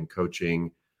speaking and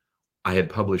coaching. I had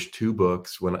published 2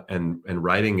 books and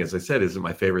writing, as I said, isn't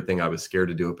my favorite thing. I was scared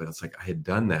to do it, but it's like, I had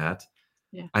done that.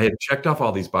 Yeah. I had checked off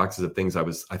all these boxes of things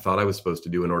I thought I was supposed to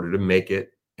do in order to make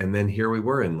it. And then here we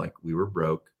were, and like, we were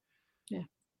broke. Yeah.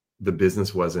 The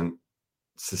business wasn't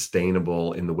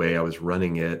sustainable in the way I was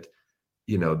running it.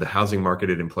 The housing market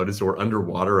had imploded, so we're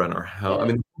underwater on our house. Yeah.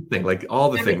 I mean, like all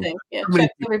the Everything. things. Yeah,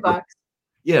 check every box.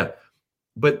 Yeah,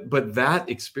 but that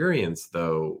experience,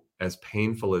 though, as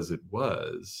painful as it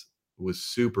was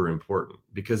super important,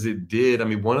 because it did. I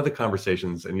mean, one of the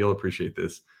conversations, and you'll appreciate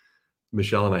this,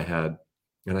 Michelle and I had,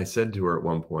 and I said to her at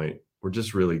one point, we're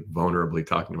just really vulnerably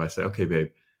talking to her. I said, "Okay, babe,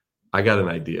 I got an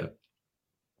idea."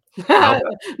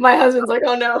 My husband's like,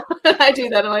 "Oh no," I do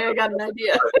that. I'm like, "I got an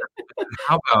idea."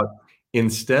 How about,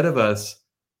 instead of us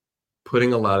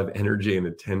putting a lot of energy and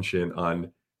attention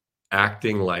on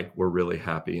acting like we're really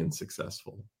happy and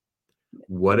successful,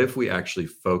 what if we actually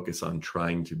focus on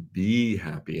trying to be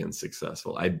happy and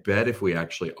successful? I bet if we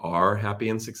actually are happy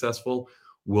and successful,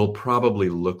 we'll probably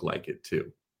look like it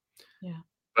too. Yeah.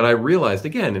 But I realized,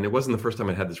 again, and it wasn't the first time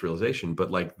I had this realization,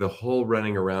 but like the whole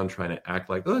running around trying to act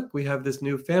like, look, we have this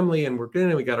new family and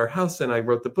we got our house and I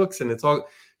wrote the books and it's all,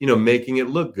 making it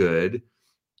look good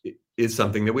is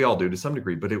something that we all do to some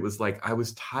degree. But it was like, I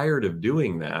was tired of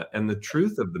doing that. And the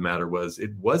truth of the matter was,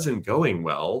 it wasn't going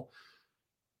well.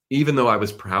 Even though I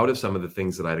was proud of some of the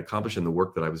things that I'd accomplished and the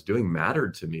work that I was doing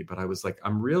mattered to me. But I was like,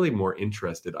 I'm really more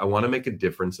interested. I want to make a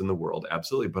difference in the world.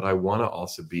 Absolutely. But I want to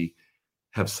also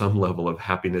have some level of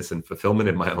happiness and fulfillment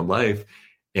in my own life.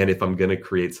 And if I'm going to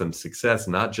create some success,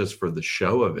 not just for the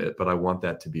show of it, but I want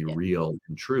that to be real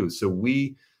and true. So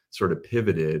we sort of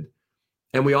pivoted,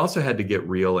 and we also had to get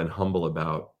real and humble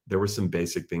about, there were some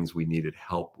basic things we needed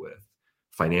help with,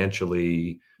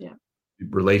 financially,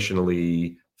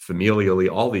 relationally,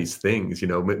 familially, all these things.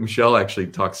 Michelle actually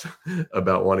talks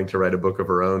about wanting to write a book of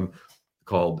her own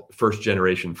called First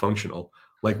Generation Functional.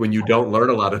 Like, when you don't learn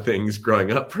a lot of things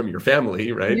growing up from your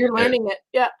family, right? You're learning it.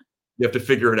 Yeah. You have to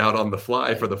figure it out on the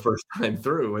fly for the first time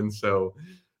through. And so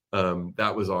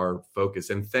that was our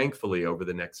focus. And thankfully, over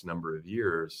the next number of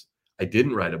years, I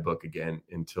didn't write a book again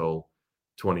until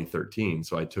 2013.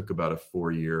 So I took about a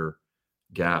 4-year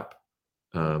gap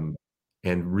and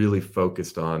really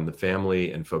focused on the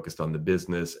family and focused on the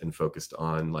business and focused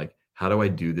on, like, how do I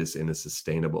do this in a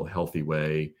sustainable, healthy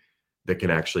way that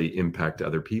can actually impact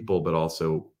other people, but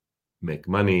also make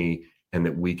money, and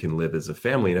that we can live as a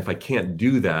family. And if I can't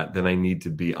do that, then I need to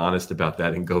be honest about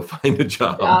that and go find a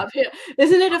job. Yeah.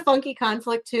 Isn't it a funky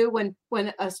conflict too,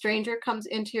 when a stranger comes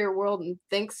into your world and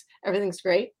thinks everything's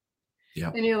great?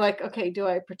 Yeah. And you're like, okay, do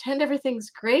I pretend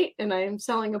everything's great and I am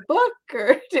selling a book,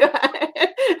 or do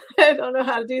I don't know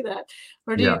how to do that.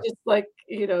 Or do you just, like,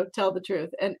 tell the truth?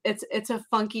 And it's a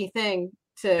funky thing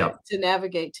to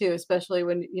navigate too, especially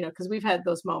when, because we've had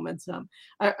those moments.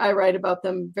 I write about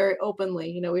them very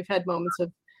openly. We've had moments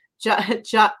of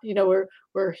job,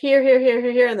 we're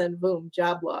here, and then boom,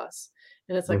 job loss.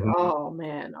 And it's like, oh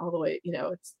man, all the way,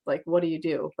 it's like, what do you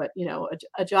do? But,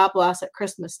 a job loss at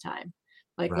Christmas time,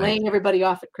 like laying everybody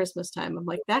off at Christmas time. I'm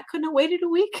like, that couldn't have waited a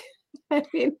week. I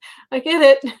mean, I get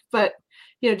it, but,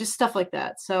 just stuff like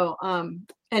that. So,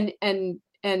 and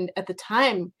at the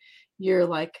time you're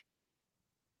like,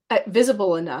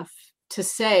 visible enough to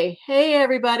say, hey,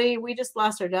 everybody, we just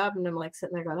lost our job. And I'm like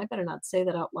sitting there going, I better not say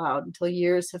that out loud until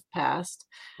years have passed.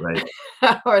 Right.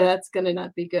 Or that's going to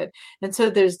not be good. And so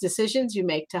there's decisions you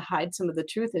make to hide some of the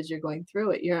truth as you're going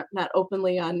through it. You're not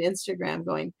openly on Instagram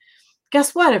going,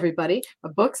 guess what, everybody?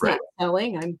 My book's not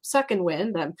selling. I'm sucking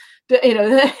wind. I'm,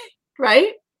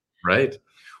 right? Right.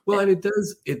 Well, and it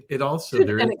does, it also,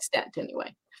 to an extent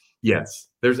anyway. Yes,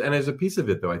 there's a piece of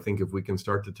it, though. I think if we can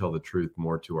start to tell the truth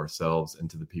more to ourselves and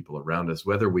to the people around us,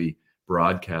 whether we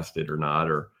broadcast it or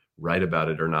not, or write about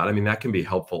it or not, I mean, that can be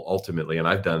helpful ultimately. And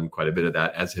I've done quite a bit of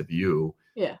that, as have you.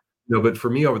 Yeah. No, but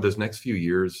for me, over those next few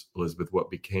years, Elizabeth,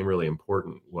 what became really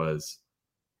important was,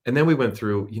 and then we went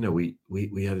through,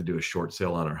 we had to do a short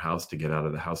sale on our house to get out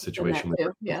of the house situation.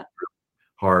 Yeah.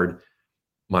 Hard.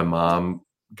 My mom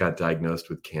got diagnosed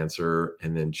with cancer,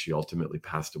 and then she ultimately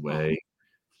passed away.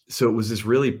 So it was this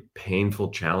really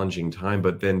painful, challenging time.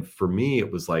 But then for me,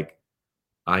 it was like,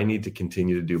 I need to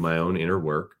continue to do my own inner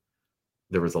work.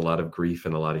 There was a lot of grief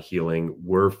and a lot of healing.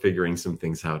 We're figuring some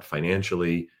things out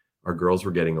financially. Our girls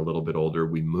were getting a little bit older.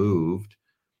 We moved.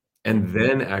 And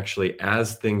then actually,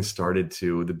 as things started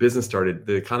the business started,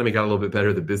 the economy got a little bit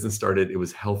better. The business started, it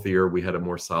was healthier. We had a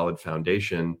more solid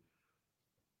foundation.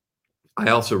 I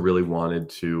also really wanted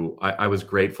to, I was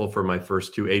grateful for my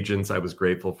first two agents. I was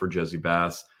grateful for Josie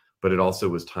Bass, but it also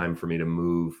was time for me to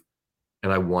move.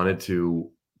 And I wanted to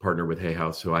partner with Hay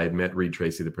House. So I had met Reed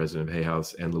Tracy, the president of Hay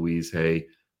House, and Louise Hay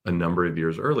a number of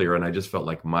years earlier. And I just felt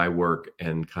like my work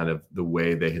and kind of the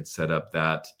way they had set up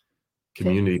that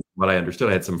community, what I understood,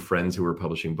 I had some friends who were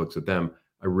publishing books with them.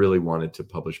 I really wanted to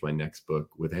publish my next book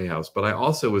with Hay House. But I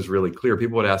also was really clear.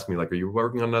 People would ask me, like, are you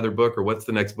working on another book, or what's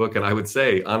the next book? And I would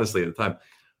say, honestly, at the time,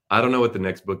 I don't know what the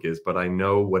next book is, but I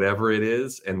know whatever it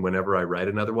is. And whenever I write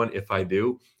another one, if I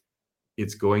do,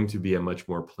 it's going to be a much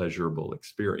more pleasurable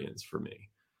experience for me.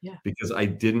 Yeah. Because I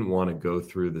didn't want to go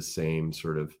through the same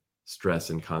sort of stress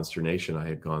and consternation I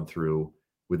had gone through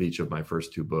with each of my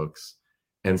first two books.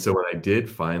 And so when I did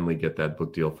finally get that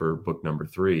book deal for book number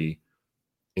 3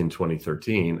 in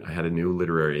 2013, I had a new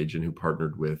literary agent who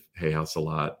partnered with Hay House a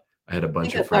lot. I had a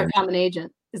bunch of friends. Our common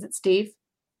agent. Is it Steve?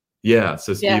 Yeah.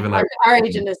 So Steve and our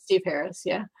agent is Steve Harris.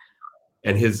 Yeah.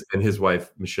 And his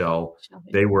wife, Michelle,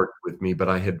 they worked with me, but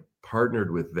I had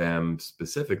partnered with them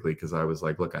specifically because I was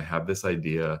like, look, I have this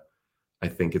idea. I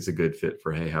think it's a good fit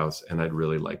for Hay House, and I'd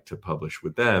really like to publish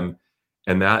with them.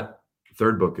 And that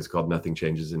third book is called Nothing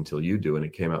Changes Until You Do, and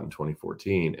it came out in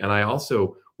 2014. And I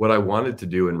also, what I wanted to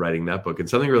do in writing that book, and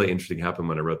something really interesting happened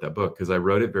when I wrote that book, because I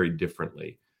wrote it very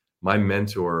differently. My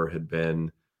mentor had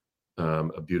been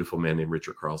a beautiful man named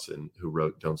Richard Carlson, who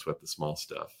wrote Don't Sweat the Small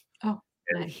Stuff. Oh,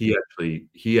 and he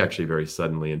actually very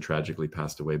suddenly and tragically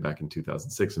passed away back in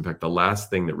 2006. In fact, the last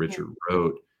thing that Richard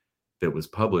wrote that was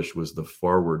published was the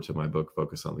foreword to my book,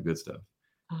 Focus on the Good Stuff.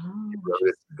 Oh, he wrote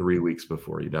it 3 weeks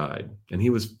before he died. And he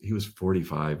was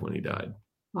 45 when he died.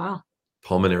 Wow.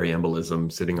 Pulmonary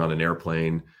embolism, sitting on an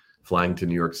airplane, flying to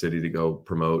New York City to go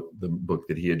promote the book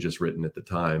that he had just written at the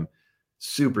time.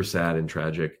 Super sad and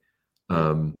tragic.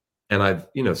 And I've,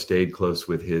 stayed close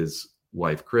with his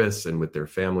wife, Chris, and with their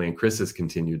family. And Chris has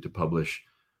continued to publish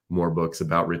more books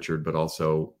about Richard, but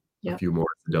also a few more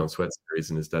of the Don't Sweat series,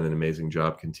 and has done an amazing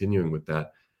job continuing with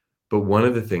that. But one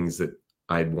of the things that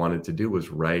I'd wanted to do was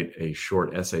write a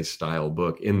short essay style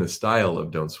book in the style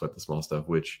of Don't Sweat the Small Stuff,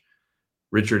 which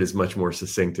Richard is much more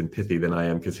succinct and pithy than I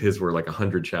am, because his were like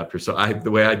 100 chapters. So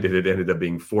the way I did it ended up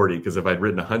being 40, because if I'd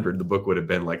written 100, the book would have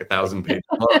been like 1,000 pages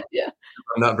long. Yeah.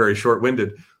 I'm not very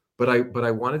short-winded, but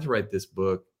I wanted to write this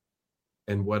book.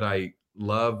 And what I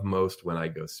love most when I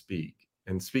go speak,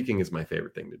 and speaking is my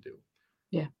favorite thing to do.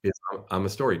 Yeah. I'm a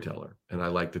storyteller, and I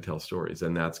like to tell stories.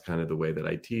 And that's kind of the way that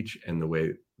I teach and the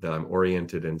way that I'm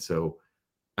oriented. And so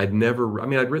I'd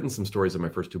written some stories in my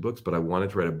first two books, but I wanted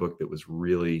to write a book that was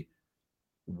really,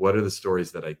 what are the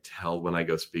stories that I tell when I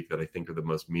go speak that I think are the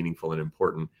most meaningful and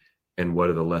important, and what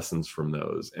are the lessons from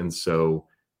those? And so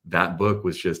that book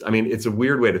was just, it's a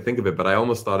weird way to think of it, but I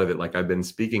almost thought of it like I've been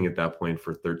speaking at that point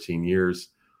for 13 years.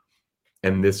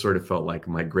 And this sort of felt like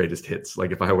my greatest hits.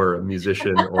 Like if I were a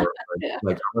musician, or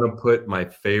like I'm going to put my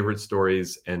favorite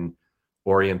stories and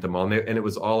orient them all. And it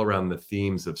was all around the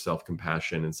themes of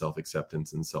self-compassion and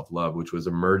self-acceptance and self-love, which was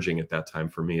emerging at that time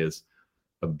for me as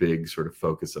a big sort of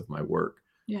focus of my work.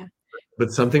 Yeah.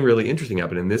 But something really interesting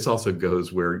happened. And this also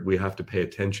goes where we have to pay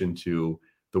attention to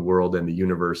the world and the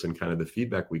universe and kind of the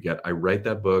feedback we get. I write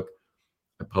that book.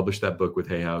 I published that book with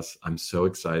Hay House. I'm so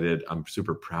excited. I'm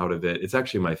super proud of it. It's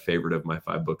actually my favorite of my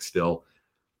 5 books still.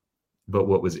 But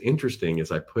what was interesting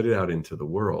is I put it out into the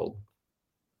world,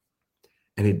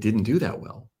 and it didn't do that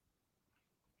well.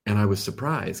 And I was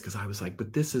surprised, because I was like,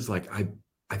 but this is like, I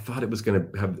thought it was going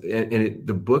to have, and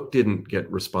the book didn't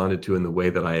get responded to in the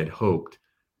way that I had hoped.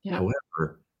 Yeah.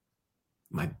 However,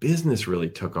 my business really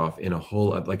took off in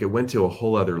it went to a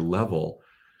whole other level.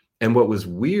 And what was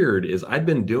weird is I'd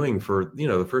been doing for,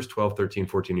 the first 12, 13,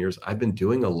 14 years, I've been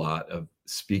doing a lot of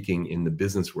speaking in the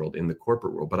business world, in the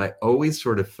corporate world. But I always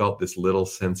sort of felt this little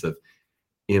sense of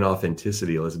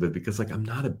inauthenticity, Elizabeth, because I'm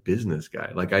not a business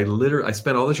guy. I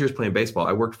spent all those years playing baseball.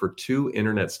 I worked for 2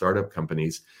 internet startup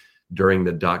companies during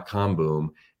the dot-com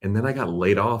boom. And then I got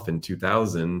laid off in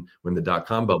 2000 when the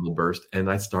dot-com bubble burst. And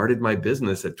I started my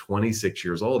business at 26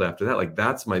 years old after that.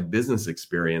 That's my business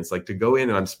experience. To go in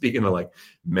and I'm speaking to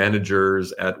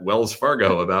managers at Wells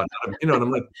Fargo about, and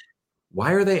I'm like,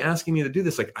 why are they asking me to do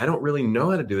this? I don't really know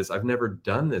how to do this. I've never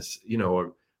done this,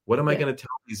 or What am I going to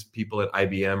tell these people at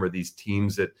IBM or these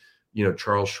teams at,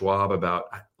 Charles Schwab about?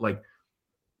 Like,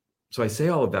 so I say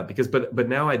all of that because, but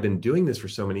now I've been doing this for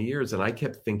so many years, and I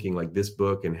kept thinking like this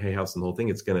book and Hay House and the whole thing,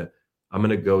 I'm going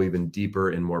to go even deeper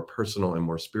and more personal and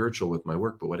more spiritual with my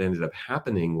work. But what ended up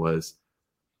happening was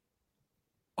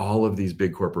all of these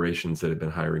big corporations that had been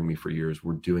hiring me for years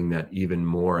were doing that even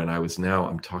more. And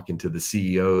I'm talking to the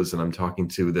CEOs and I'm talking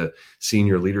to the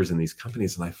senior leaders in these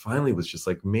companies. And I finally was just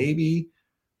like, maybe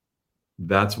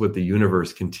that's what the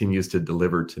universe continues to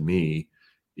deliver to me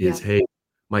is, hey,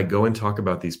 Mike, go and talk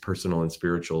about these personal and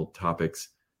spiritual topics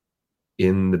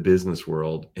in the business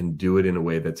world and do it in a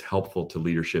way that's helpful to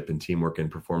leadership and teamwork and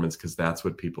performance, because that's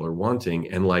what people are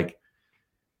wanting. And like,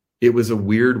 it was a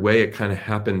weird way. It kind of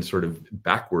happened sort of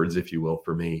backwards, if you will,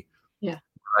 for me. Yeah.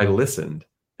 I listened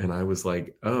and I was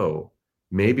like, oh,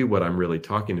 maybe what I'm really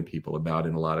talking to people about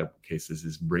in a lot of cases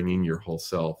is bringing your whole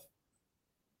self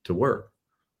to work,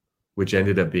 which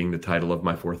ended up being the title of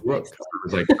my fourth book. I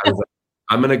was like,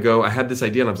 I'm going to go, I had this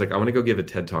idea and I was like, I want to go give a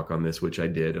TED talk on this, which I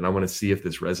did. And I want to see if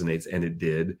this resonates. And it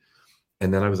did.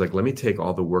 And then I was like, let me take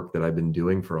all the work that I've been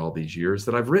doing for all these years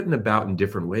that I've written about in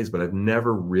different ways, but I've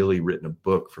never really written a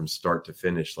book from start to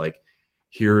finish. Like,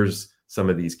 here's some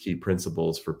of these key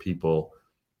principles for people.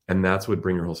 And that's what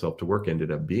Bring Your Whole Self to Work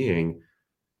ended up being.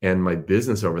 And my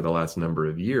business over the last number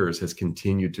of years has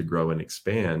continued to grow and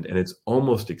expand. And it's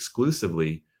almost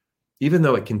exclusively, even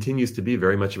though it continues to be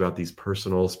very much about these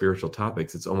personal, spiritual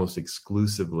topics, it's almost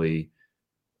exclusively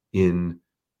in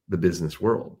the business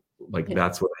world. Like,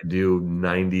 that's what I do.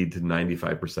 90 to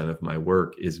 95% of my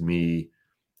work is me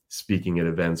speaking at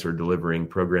events or delivering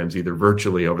programs, either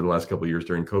virtually over the last couple of years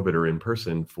during COVID or in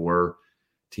person for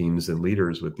teams and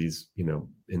leaders with these,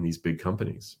 in these big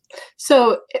companies.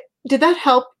 So did that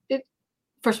help?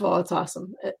 First of all, it's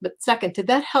awesome. But second, did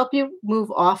that help you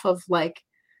move off of like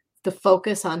the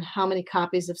focus on how many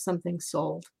copies of something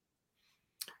sold?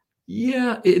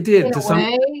 Yeah, it did. In to a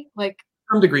way, like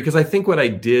some degree, because I think what I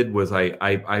did was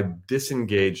I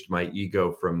disengaged my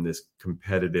ego from this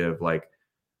competitive, like,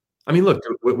 I mean, look,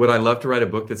 would I love to write a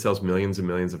book that sells millions and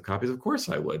millions of copies? Of course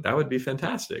I would. That would be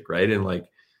fantastic, right? And like,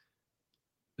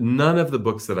 none of the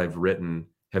books that I've written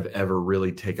have ever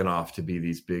really taken off to be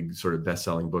these big sort of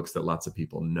best-selling books that lots of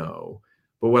people know.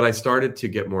 But what I started to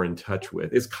get more in touch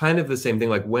with is kind of the same thing.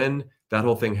 Like when that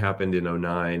whole thing happened in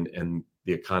 2009 and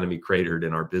the economy cratered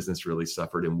and our business really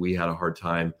suffered and we had a hard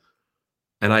time.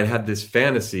 And I had this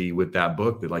fantasy with that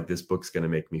book that like, this book's going to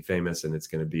make me famous and it's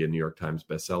going to be a New York Times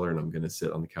bestseller and I'm going to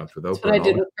sit on the couch with Oprah. That's what I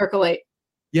did with Percolate.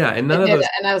 Yeah. And none of those.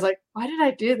 And I was like, why did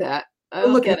I do that? I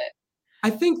don't get it.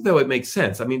 I think though it makes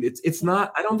sense. I mean, it's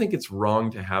not, I don't think it's wrong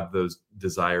to have those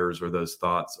desires or those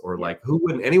thoughts or like,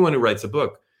 anyone who writes a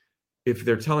book, if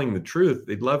they're telling the truth,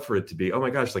 they'd love for it to be, oh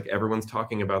my gosh, like everyone's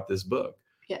talking about this book.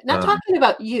 Yeah, not talking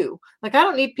about you. Like, I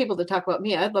don't need people to talk about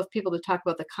me. I'd love people to talk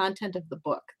about the content of the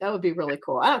book. That would be really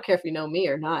cool. I don't care if you know me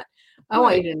or not. I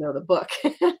want you to know the book.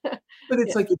 But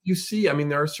it's like, if you see, I mean,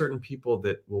 there are certain people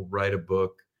that will write a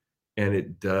book and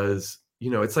it does,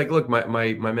 it's like, look,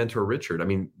 my mentor, Richard, I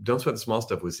mean, Don't Sweat the Small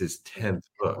Stuff was his 10th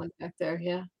book. One back there,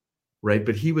 yeah. Right.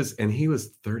 But he was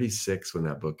 36 when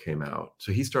that book came out.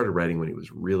 So he started writing when he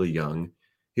was really young.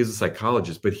 He was a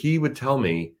psychologist, but he would tell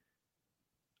me,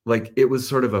 like, it was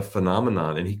sort of a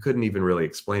phenomenon and he couldn't even really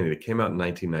explain it. It came out in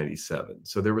 1997.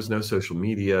 So there was no social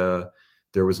media.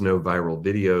 There was no viral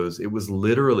videos. It was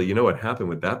literally, what happened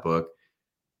with that book?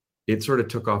 It sort of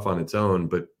took off on its own,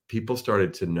 but people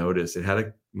started to notice it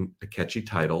had a catchy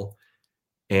title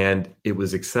and it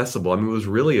was accessible. I mean, it was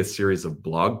really a series of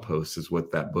blog posts is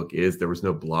what that book is. There was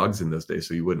no blogs in those days,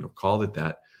 so you wouldn't have called it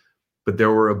that. But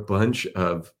there were a bunch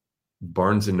of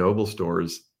Barnes and Noble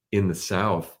stores in the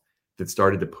South that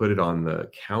started to put it on the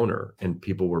counter and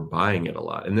people were buying it a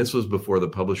lot. And this was before the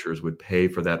publishers would pay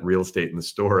for that real estate in the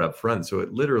store up front. So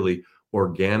it literally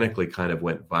organically kind of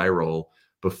went viral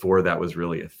before that was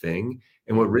really a thing.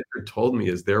 And what Richard told me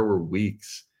is there were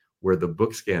weeks where the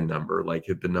BookScan number, like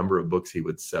the number of books he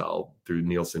would sell through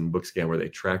Nielsen BookScan, where they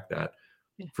track that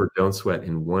for Don't Sweat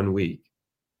in 1 week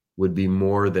would be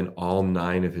more than all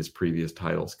 9 of his previous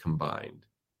titles combined.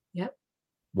 Yep.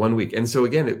 1 week. And so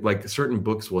again, like certain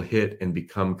books will hit and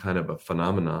become kind of a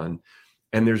phenomenon.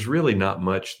 And there's really not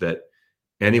much that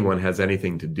anyone has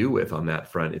anything to do with on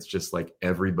that front. It's just like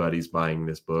everybody's buying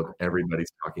this book.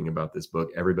 Everybody's talking about this book.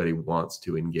 Everybody wants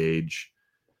to engage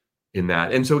in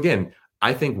that. And so again,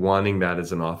 I think wanting that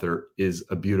as an author is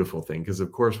a beautiful thing because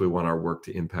of course we want our work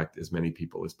to impact as many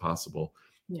people as possible.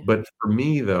 Yeah. But for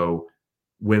me though,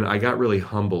 when I got really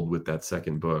humbled with that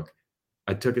second book,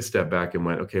 I took a step back and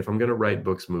went, okay, if I'm going to write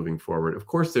books moving forward, of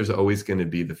course, there's always going to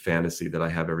be the fantasy that I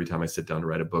have every time I sit down to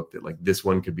write a book that like this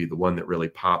one could be the one that really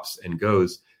pops and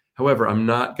goes. However, I'm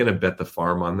not going to bet the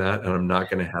farm on that. And I'm not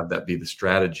going to have that be the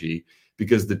strategy,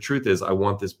 because the truth is I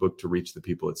want this book to reach the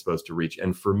people it's supposed to reach.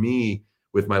 And for me,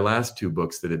 with my last two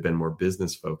books that have been more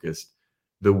business focused,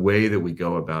 the way that we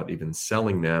go about even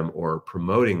selling them or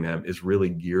promoting them is really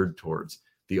geared towards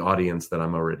the audience that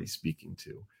I'm already speaking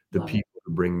to, the people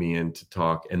who bring me in to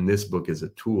talk. And this book is a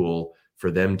tool for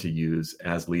them to use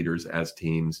as leaders, as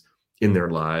teams in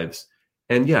their lives.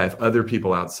 And yeah, if other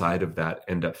people outside of that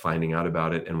end up finding out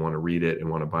about it and want to read it and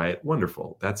want to buy it,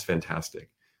 wonderful. That's fantastic.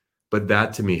 But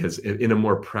that to me has, in a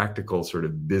more practical sort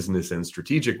of business and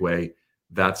strategic way,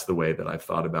 that's the way that I've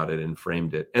thought about it and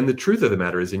framed it. And the truth of the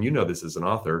matter is, and you know this as an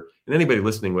author, and anybody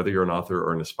listening, whether you're an author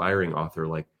or an aspiring author,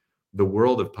 like the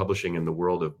world of publishing and the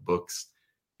world of books,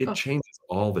 it changes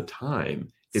all the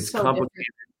time. It's so complicated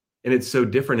and it's so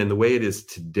different in the way it is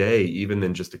today, even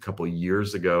than just a couple of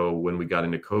years ago when we got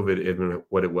into COVID, even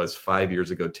what it was 5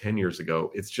 years ago, 10 years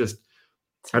ago. It's just,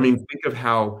 I mean, think of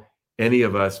how any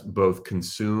of us both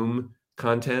consume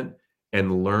content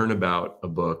and learn about a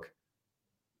book.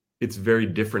 It's very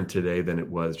different today than it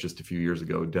was just a few years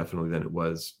ago, definitely than it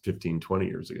was 15, 20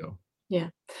 years ago. Yeah.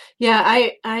 Yeah.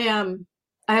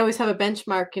 I always have a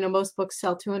benchmark, most books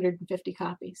sell 250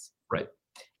 copies. Right.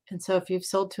 And so if you've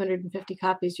sold 250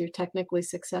 copies, you're technically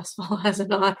successful as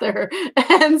an author.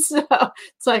 And so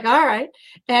it's like, all right.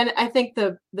 And I think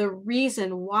the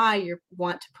reason why you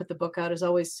want to put the book out is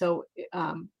always so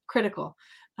critical.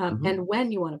 And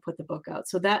when you want to put the book out.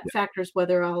 So that factors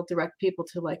whether I'll direct people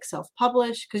to like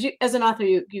self-publish, because you, as an author,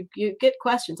 you get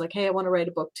questions like, hey, I want to write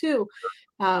a book too.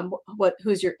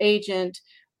 Who's your agent?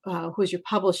 Who's your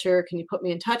publisher? Can you put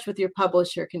me in touch with your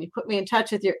publisher? Can you put me in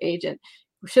touch with your agent?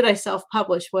 Should I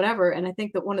self-publish? Whatever. And I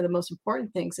think that one of the most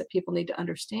important things that people need to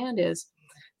understand is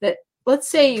that, let's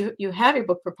say you have your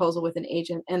book proposal with an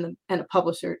agent and a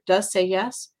publisher does say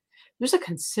yes. There's a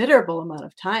considerable amount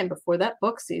of time before that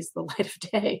book sees the light of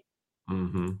day.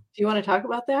 Do you want to talk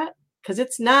about that? Because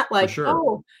it's not like,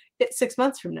 oh, it's 6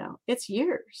 months from now. It's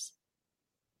years.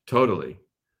 Totally.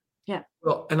 Yeah.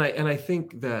 Well, and I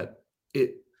think that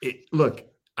look,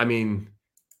 I mean,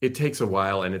 it takes a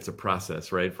while and it's a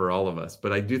process, right, for all of us.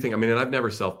 But I do think, and I've never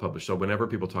self-published. So whenever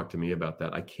people talk to me about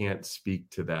that, I can't speak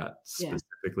to that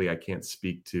specifically. I can't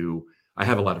speak to, I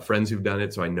have a lot of friends who've done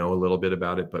it, so I know a little bit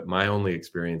about it. But my only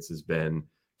experience has been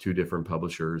 2 different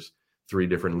publishers, 3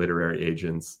 different literary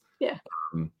agents. Yeah.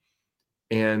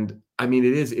 And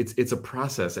it's a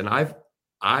process. And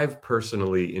I've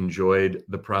personally enjoyed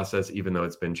the process, even though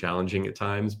it's been challenging at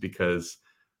times, because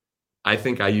I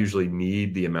think I usually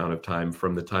need the amount of time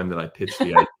from the time that I pitch the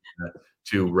idea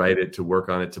to write it, to work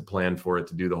on it, to plan for it,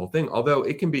 to do the whole thing. Although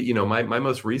it can be, my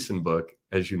most recent book,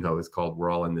 as you know, is called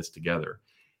We're All in This Together.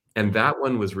 And that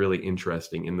one was really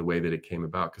interesting in the way that it came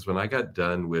about. Because when I got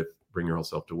done with Bring Your Whole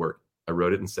Self to Work, I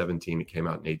wrote it in 17, it came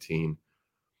out in 18.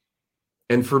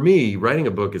 And for me, writing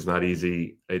a book is not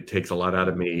easy. It takes a lot out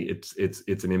of me.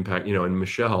 It's an impact, and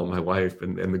Michelle, my wife,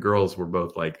 and the girls were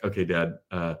both like, okay, Dad,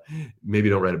 maybe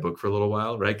don't write a book for a little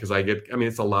while, right? Because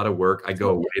it's a lot of work. I go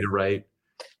away to write.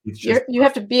 It's just, you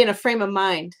have to be in a frame of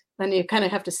mind. Then you kind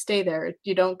of have to stay there.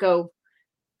 You don't go,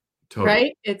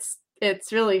 right? It's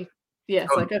really,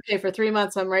 it's like, okay, for 3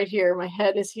 months, I'm right here. My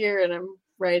head is here and I'm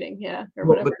writing. Yeah. Or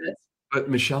whatever it is. But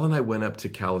Michelle and I went up to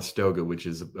Calistoga, which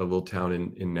is a little town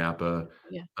in Napa,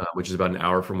 which is about an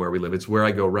hour from where we live. It's where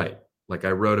I go write. Like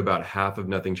I wrote about half of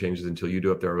Nothing Changes Until You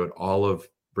Do up there. I wrote all of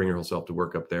Bring Your Whole Self to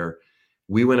Work up there.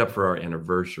 We went up for our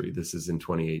anniversary. This is in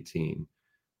 2018,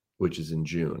 which is in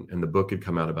June. And the book had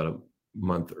come out about a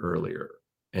month earlier.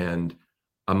 And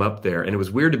I'm up there. And it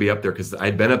was weird to be up there because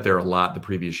I'd been up there a lot the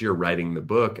previous year writing the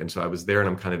book. And so I was there and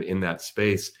I'm kind of in that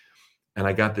space. And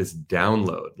I got this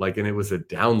download, and it was a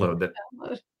download that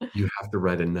you have to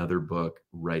write another book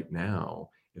right now.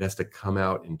 It has to come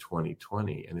out in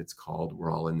 2020 and it's called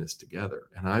We're All in This Together.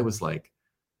 And I was like,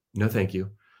 no, thank you.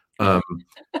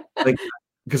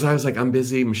 Because I was like, I'm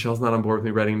busy. Michelle's not on board with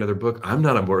me writing another book. I'm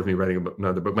not on board with me writing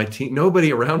another book. My team,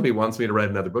 nobody around me wants me to write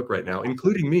another book right now,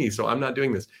 including me. So I'm not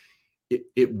doing this.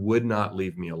 It would not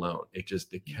leave me alone.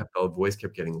 The voice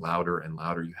kept getting louder and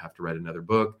louder. You have to write another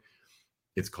book.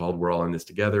 It's called We're All in This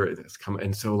Together.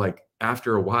 And so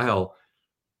after a while,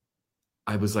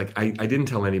 I was like, I didn't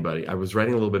tell anybody. I was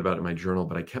writing a little bit about it in my journal,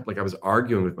 but I kept I was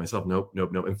arguing with myself. Nope.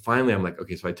 And finally I'm like,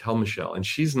 okay, so I tell Michelle and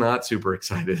she's not super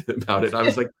excited about it. I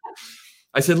was like,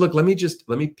 I said, look, let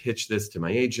me pitch this to my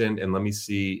agent and let me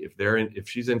see if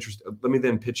she's interested. Let me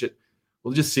then pitch it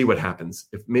we'll just see what happens.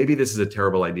 If maybe this is a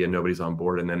terrible idea, nobody's on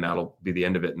board, and then that'll be the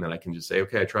end of it. And then I can just say,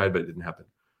 okay, I tried, but it didn't happen.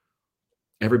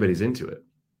 Everybody's into it.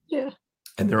 Yeah.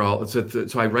 And they're all, so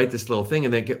I write this little thing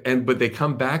but they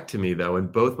come back to me though.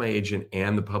 And both my agent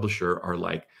and the publisher are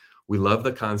like, we love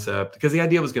the concept, because the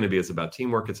idea was going to be, it's about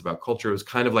teamwork. It's about culture. It was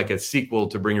kind of like a sequel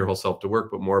to Bring Your Whole Self to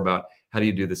Work, but more about how do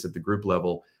you do this at the group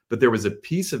level. But there was a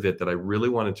piece of it that I really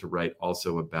wanted to write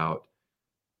also about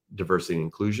diversity and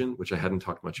inclusion, which I hadn't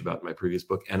talked much about in my previous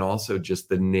book. And also just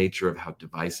the nature of how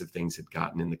divisive things had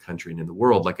gotten in the country and in the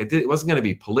world. Like it wasn't going to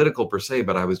be political per se,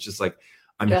 but I was just like,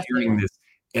 I'm hearing this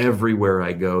everywhere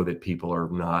I go, that people are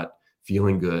not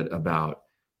feeling good about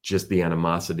just the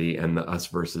animosity and the us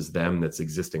versus them that's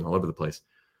existing all over the place.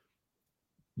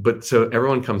 But so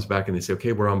everyone comes back and they say,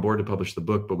 okay, we're on board to publish the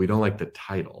book, but we don't like the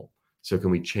title. So can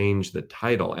we change the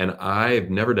title? And I've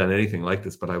never done anything like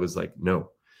this, but I was like, no,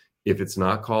 if it's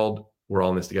not called We're All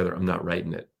in This Together, I'm not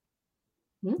writing it.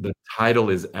 Mm-hmm. The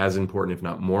title is as important, if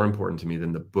not more important to me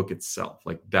than the book itself.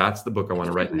 Like that's the book I want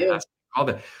to write. And it has to be called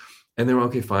that. And they're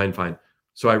okay, fine.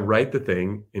 So I write the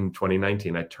thing in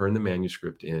 2019. I turn the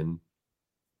manuscript in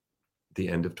the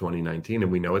end of 2019,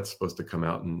 and we know it's supposed to come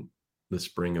out in the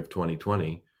spring of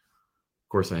 2020. Of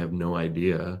course, I have no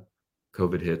idea.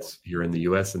 COVID hits here in the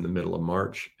US in the middle of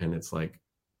March. And it's like,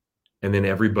 and then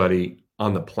everybody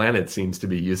on the planet seems to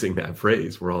be using that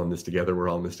phrase. We're all in this together. We're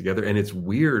all in this together. And it's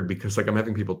weird because like I'm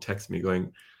having people text me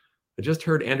going, I just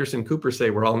heard Anderson Cooper say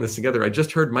we're all in this together. I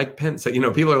just heard Mike Pence say,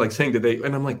 people are like saying,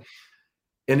 and I'm like,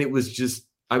 and it was just,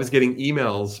 I was getting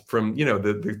emails from,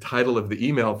 the title of the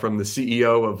email from the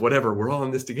CEO of whatever, we're all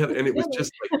in this together. And it was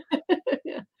just like,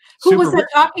 yeah. Who was that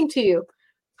talking to you?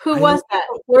 Who was that?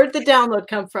 Where'd the download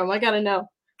come from? I got to know.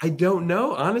 I don't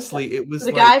know. Honestly, it was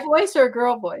a guy voice or a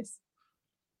girl voice?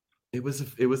 It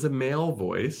was a male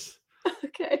voice.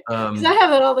 Okay. Because I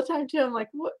have that all the time too. I'm like,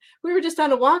 what? We were just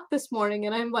on a walk this morning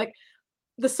and I'm like,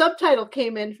 the subtitle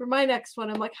came in for my next one.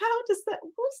 I'm like, how does that?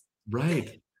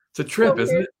 Right. It's a trip, so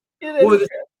isn't it? It is.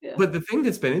 Yeah. But the thing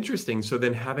that's been interesting, so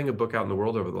then having a book out in the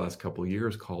world over the last couple of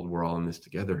years called We're All in This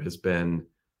Together has been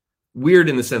weird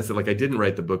in the sense that like I didn't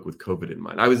write the book with COVID in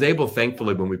mind. I was able,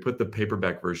 thankfully, when we put the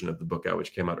paperback version of the book out,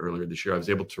 which came out earlier this year, I was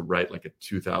able to write like a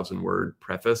 2,000 word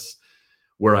preface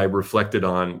where I reflected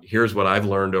on, here's what I've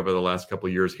learned over the last couple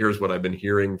of years. Here's what I've been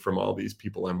hearing from all these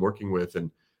people I'm working with.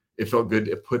 And it felt good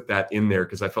to put that in there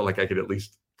because I felt like I could at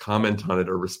least comment on it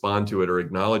or respond to it or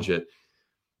acknowledge it.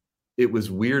 It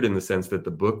was weird in the sense that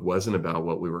the book wasn't about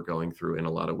what we were going through in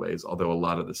a lot of ways, although a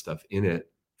lot of the stuff in it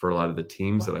for a lot of the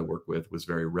teams that I work with was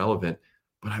very relevant.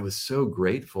 But I was so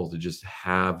grateful to just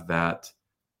have that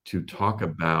to talk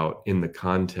about in the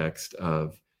context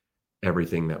of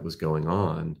everything that was going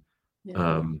on.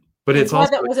 Yeah. But it's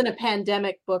also that wasn't a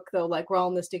pandemic book though. Like we're all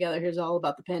in this together. Here's all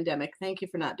about the pandemic. Thank you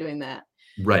for not doing that.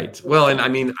 Right. Well, and I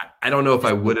mean, I don't know if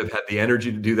I would have had the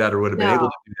energy to do that or would have been able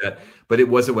to do that, but it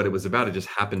wasn't what it was about. It just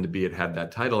happened to be, it had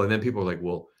that title. And then people were like,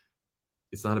 well,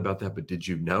 it's not about that, but did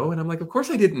you know? And I'm like, of course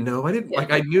I didn't know. I didn't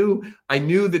like, I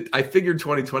knew that I figured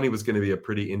 2020 was going to be a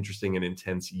pretty interesting and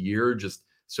intense year, just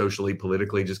socially,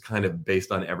 politically, just kind of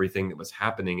based on everything that was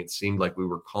happening. It seemed like we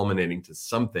were culminating to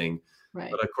something. Right.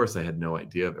 But of course I had no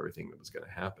idea of everything that was going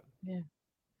to happen. Yeah.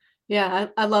 Yeah.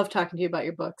 I love talking to you about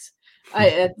your books.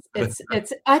 I think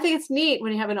it's neat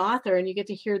when you have an author and you get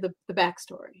to hear the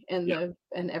backstory and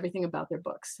and everything about their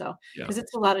books. So, because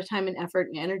it's a lot of time and effort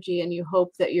and energy, and you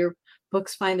hope that your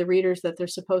books find the readers that they're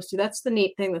supposed to. That's the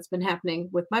neat thing that's been happening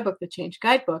with my book, The Change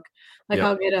Guidebook. Like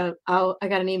I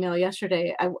got an email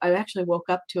yesterday. I actually woke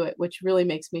up to it, which really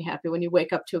makes me happy when you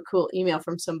wake up to a cool email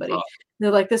from somebody.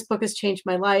 They're like, this book has changed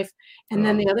my life. And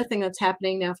then the other thing that's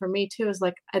happening now for me too is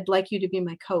like, I'd like you to be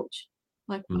my coach.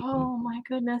 Like, oh my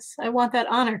goodness, I want that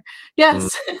honor.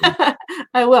 Yes,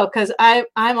 I will, because I'm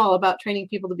all about training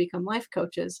people to become life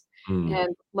coaches and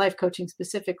life coaching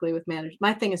specifically with managers.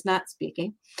 My thing is not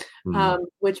speaking,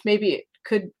 which maybe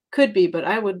it could be, but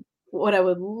what I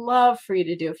would love for you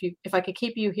to do, if I could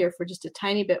keep you here for just a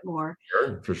tiny bit more,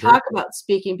 for sure. Talk about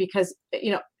speaking, because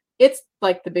it's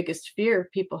like the biggest fear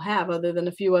people have, other than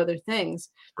a few other things.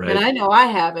 Right. And I know I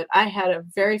have it. I had a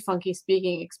very funky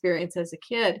speaking experience as a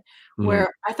kid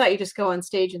where I thought you just go on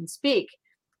stage and speak.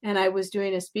 And I was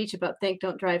doing a speech about think,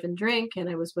 don't drive and drink. And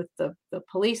I was with the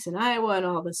police in Iowa and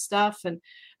all this stuff. And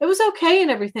it was okay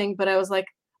and everything. But I was like,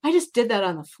 I just did that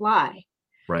on the fly.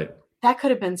 Right. That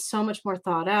could have been so much more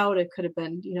thought out. It could have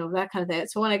been, that kind of thing.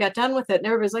 So when I got done with it, and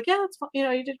everybody's like, yeah, it's fun.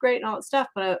 You did great and all that stuff.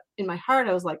 But in my heart,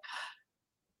 I was like,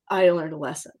 I learned a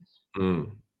lesson.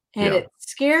 And it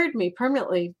scared me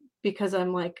permanently, because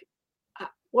I'm like,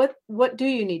 what do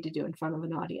you need to do in front of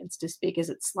an audience to speak? Is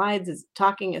it slides? Is it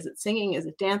talking? Is it singing? Is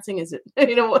it dancing? Is it,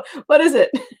 what is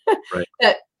it?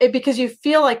 Right. Because you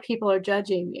feel like people are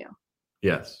judging you.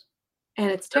 Yes. And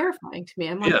it's terrifying to me.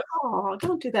 I'm like, Yeah. oh,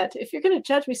 don't do that. If you're going to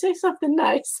judge me, say something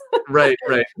nice. Right.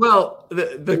 Well,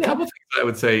 the couple things I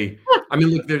would say, I mean,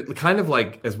 look, they're kind of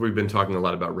like, as we've been talking a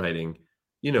lot about writing,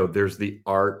 there's the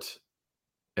art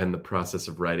and the process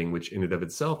of writing, which in and of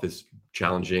itself is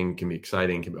challenging, can be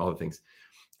exciting, can be all the things.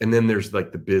 And then there's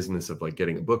like the business of like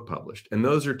getting a book published. And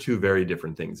those are two very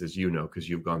different things, as you know, because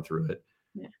you've gone through it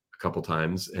a couple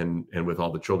times and with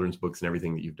all the children's books and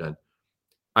everything that you've done.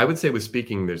 I would say with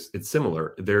speaking, it's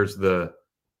similar. There's the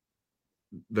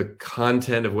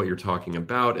content of what you're talking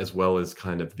about, as well as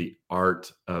kind of the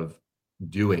art of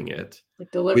doing it.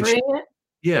 Like delivering it?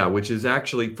 Yeah, which is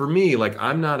actually, for me, like,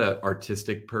 I'm not an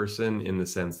artistic person in the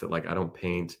sense that, like, I don't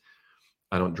paint,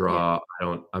 I don't draw,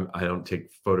 I don't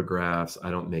take photographs, I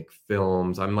don't make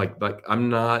films. I'm like I'm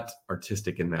not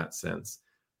artistic in that sense.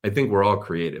 I think we're all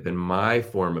creative, and my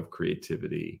form of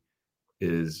creativity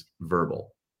is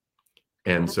verbal.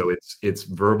 And so it's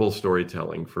verbal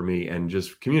storytelling for me, and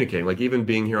just communicating, like even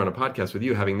being here on a podcast with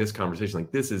you, having this conversation,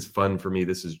 like, this is fun for me.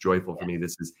 This is joyful for me.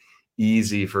 This is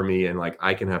easy for me. And like,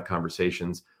 I can have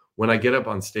conversations when I get up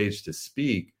on stage to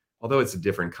speak, although it's a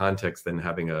different context than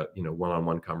having a,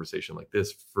 one-on-one conversation like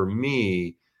this. For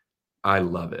me, I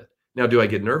love it. Now, do I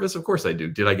get nervous? Of course I do.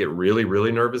 Did I get really,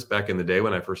 really nervous back in the day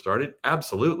when I first started?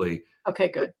 Absolutely. Okay,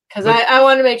 good. Because I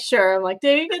want to make sure. I'm like,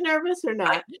 did you get nervous or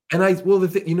not?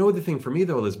 The thing for me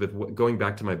though, Elizabeth, going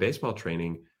back to my baseball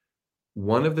training,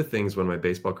 one of the things when my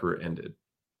baseball career ended,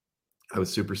 I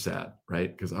was super sad,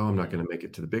 right? Because, I'm not going to make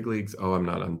it to the big leagues. I'm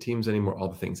not on teams anymore, all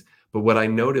the things. But what I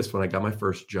noticed when I got my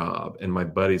first job, and my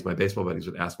baseball buddies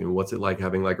would ask me, well, what's it like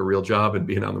having like a real job and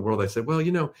being out in the world? I said, well,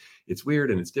 it's weird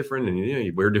and it's different, and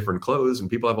you wear different clothes, and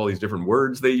people have all these different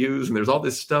words they use, and there's all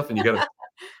this stuff, and you got to.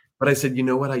 But I said,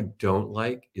 what I don't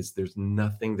like is there's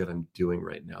nothing that I'm doing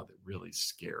right now that really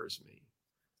scares me.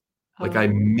 Like, I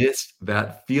missed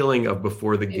that feeling of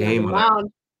before the game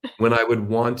when I would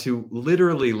want to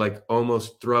literally like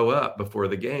almost throw up before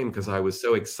the game because I was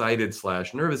so excited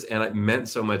 / nervous, and it meant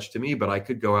so much to me. But I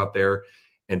could go out there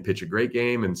and pitch a great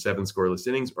game and 7 scoreless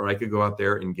innings, or I could go out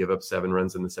there and give up 7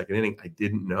 runs in the second inning. I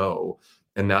didn't know.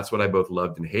 And that's what I both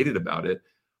loved and hated about it.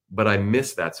 But I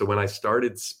missed that. So when I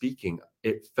started speaking,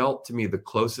 it felt to me the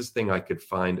closest thing I could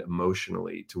find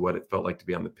emotionally to what it felt like to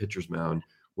be on the pitcher's mound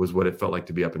was what it felt like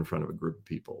to be up in front of a group of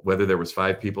people. Whether there was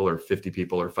 5 people or 50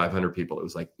 people or 500 people, it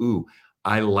was like, ooh,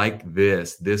 I like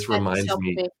this. This reminds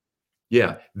me.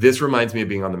 Yeah, this reminds me of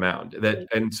being on the mound.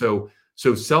 And so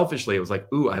selfishly, it was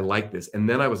like, ooh, I like this. And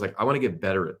then I was like, I want to get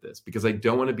better at this, because I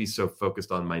don't want to be so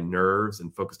focused on my nerves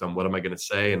and focused on what am I going to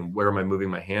say and where am I moving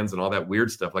my hands and all that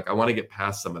weird stuff. Like, I want to get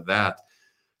past some of that.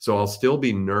 So I'll still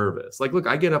be nervous. Like, look,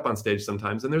 I get up on stage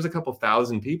sometimes and there's a couple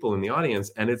thousand people in the audience,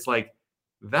 and it's like,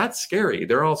 that's scary.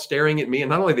 They're all staring at me.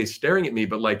 And not only are they staring at me,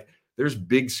 but like, there's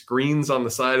big screens on the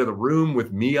side of the room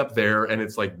with me up there. And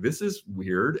it's like, this is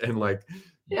weird. And like,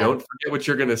 don't forget what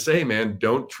you're going to say, man.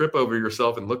 Don't trip over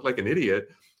yourself and look like an idiot.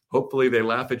 Hopefully they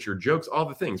laugh at your jokes, all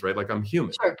the things, right? Like, I'm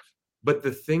human. Sure. But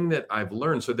the thing that I've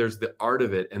learned, so there's the art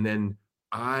of it. And then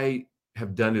I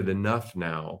have done it enough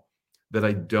now that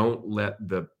I don't let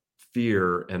the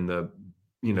fear and the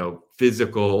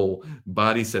physical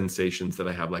body sensations that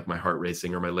I have, like my heart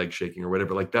racing or my leg shaking or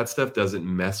whatever, like that stuff doesn't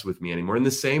mess with me anymore. In the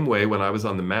same way, when I was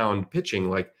on the mound pitching,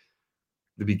 like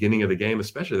the beginning of the game,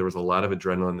 especially, there was a lot of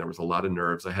adrenaline. There was a lot of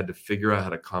nerves. I had to figure out how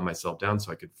to calm myself down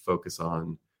so I could focus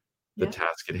on the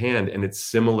task at hand. And it's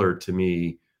similar to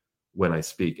me when I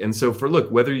speak. And so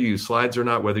whether you use slides or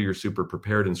not, whether you're super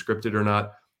prepared and scripted or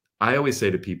not, I always say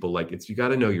to people, like, you got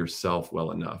to know yourself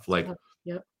well enough. Like,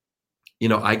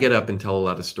 I get up and tell a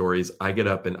lot of stories. I get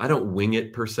up and I don't wing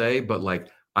it per se, but like,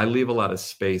 I leave a lot of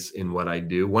space in what I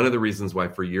do. One of the reasons why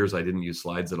for years I didn't use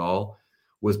slides at all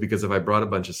was because if I brought a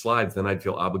bunch of slides, then I'd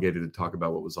feel obligated to talk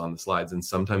about what was on the slides. And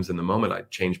sometimes in the moment I'd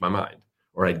change my mind,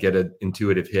 or I'd get an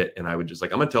intuitive hit and I would just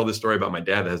like, I'm going to tell this story about my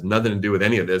dad that has nothing to do with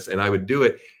any of this. And I would do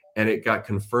it. And it got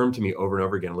confirmed to me over and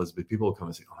over again. Elizabeth, people will come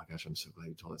and say, oh my gosh, I'm so glad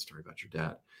you told that story about your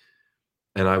dad.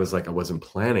 And I was like, I wasn't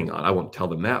planning on, I won't tell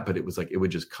them that, but it was like, it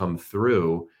would just come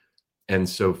through. And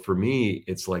so for me,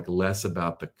 it's like less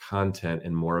about the content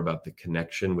and more about the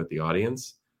connection with the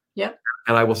audience. Yeah.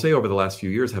 And I will say, over the last few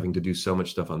years, having to do so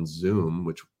much stuff on Zoom,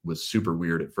 which was super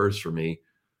weird at first for me,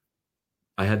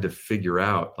 I had to figure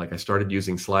out, like, I started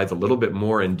using slides a little bit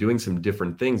more and doing some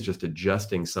different things, just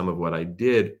adjusting some of what I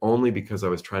did, only because I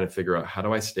was trying to figure out, how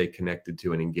do I stay connected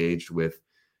to and engaged with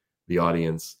the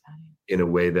audience in a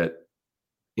way that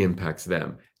impacts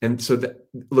them. And so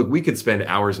look, we could spend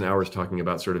hours and hours talking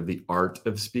about sort of the art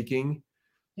of speaking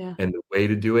and the way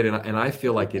to do it. And I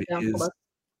feel like it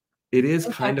is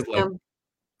kind of like,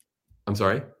 I'm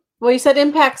sorry? Well, you said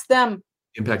impacts them.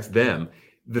 Impacts them.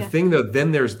 The thing though,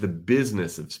 then there's the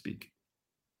business of speaking.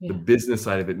 The business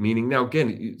side of it, meaning now,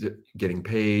 again, getting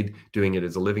paid, doing it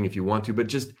as a living if you want to, but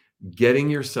just getting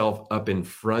yourself up in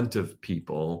front of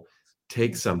people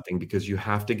takes something, because you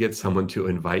have to get someone to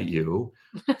invite you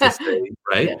to say,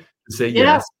 right? To say,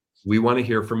 yes, we want to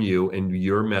hear from you and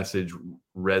your message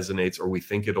resonates, or we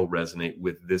think it'll resonate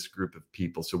with this group of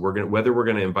people. So whether we're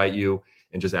going to invite you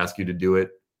and just ask you to do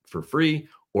it for free,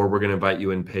 or we're going to invite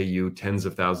you and pay you tens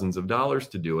of thousands of dollars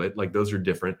to do it, like those are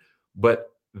different. But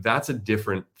that's a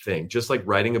different thing. Just like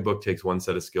writing a book takes one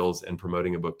set of skills and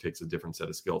promoting a book takes a different set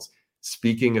of skills.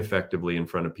 Speaking effectively in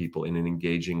front of people in an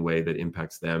engaging way that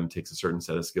impacts them takes a certain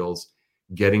set of skills.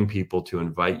 Getting people to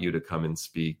invite you to come and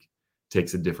speak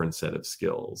takes a different set of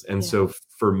skills. And so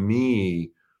for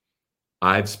me,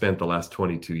 I've spent the last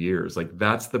 22 years, like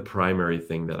that's the primary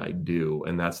thing that I do.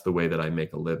 And that's the way that I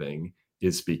make a living,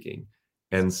 is speaking.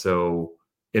 And so,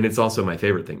 and it's also my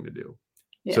favorite thing to do.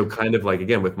 So kind of like,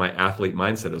 again, with my athlete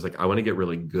mindset, I was like, I want to get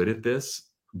really good at this,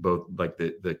 both like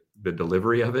the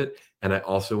delivery of it. And I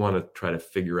also want to try to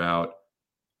figure out,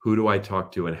 who do I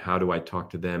talk to and how do I talk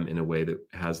to them in a way that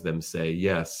has them say,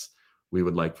 yes, we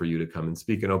would like for you to come and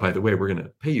speak. And oh, by the way, we're going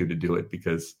to pay you to do it,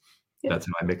 because that's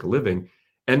how I make a living.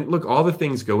 And look, all the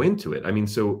things go into it. I mean,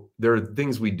 so there are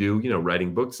things we do,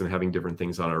 writing books and having different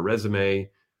things on our resume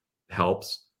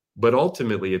helps. But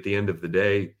ultimately, at the end of the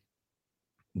day,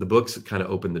 the books kind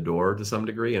of open the door to some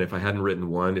degree. And if I hadn't written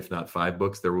one, if not 5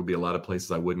 books, there would be a lot of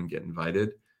places I wouldn't get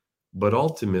invited. But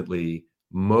ultimately,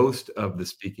 most of the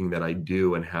speaking that I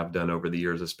do and have done over the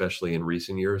years, especially in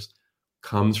recent years,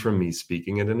 comes from me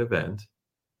speaking at an event,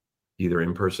 either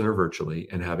in person or virtually,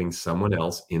 and having someone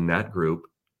else in that group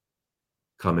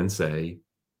come and say,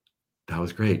 that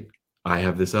was great. I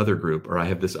have this other group, or I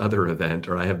have this other event,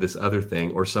 or I have this other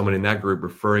thing, or someone in that group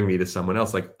referring me to someone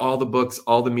else. Like all the books,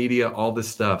 all the media, all this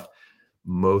stuff,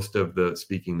 most of the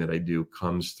speaking that I do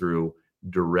comes through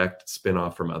direct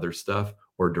spinoff from other stuff,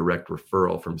 or direct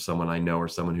referral from someone I know or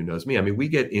someone who knows me. I mean, we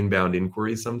get inbound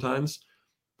inquiries sometimes,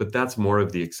 but that's more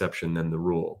of the exception than the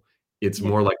rule. It's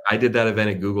more like, I did that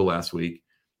event at Google last week,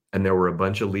 and there were a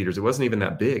bunch of leaders. It wasn't even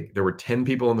that big. There were 10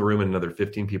 people in the room and another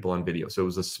 15 people on video. So it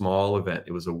was a small event.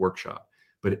 It was a workshop.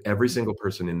 But every single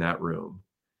person in that room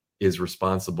is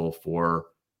responsible for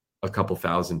a couple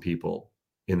thousand people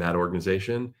in that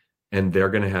organization. And they're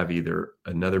going to have either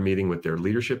another meeting with their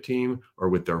leadership team or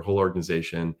with their whole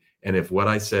organization. And if what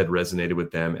I said resonated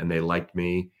with them and they liked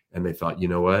me and they thought, you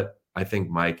know what, I think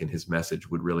Mike and his message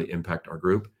would really impact our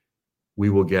group, we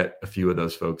will get a few of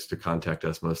those folks to contact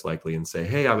us most likely and say,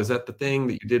 hey, I was at the thing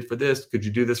that you did for this. Could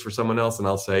you do this for someone else? And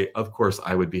I'll say, of course,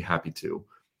 I would be happy to.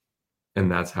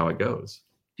 And that's how it goes.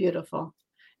 Beautiful.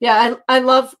 Yeah, I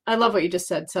love what you just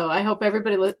said. So I hope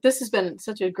everybody, this has been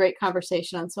such a great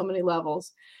conversation on so many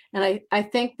levels. And I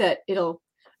think that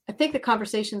I think the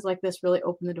conversations like this really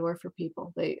open the door for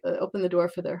people. They open the door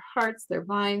for their hearts, their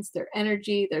minds, their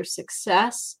energy, their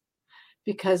success.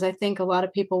 Because I think a lot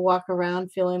of people walk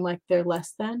around feeling like they're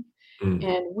less than.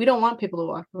 And we don't want people to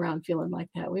walk around feeling like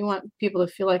that. We want people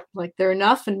to feel like they're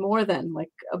enough and more than,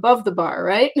 like above the bar,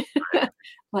 right?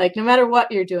 Like no matter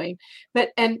what you're doing.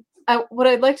 What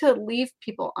I'd like to leave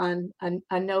people on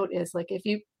a note is, like,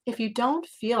 if you don't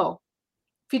feel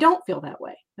that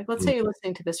way, like let's say you're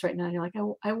listening to this right now and you're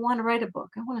like, I want to write a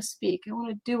book, I want to speak, I want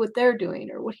to do what they're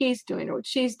doing or what he's doing or what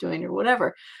she's doing or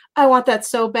whatever. I want that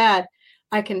so bad.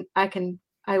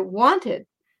 I want it,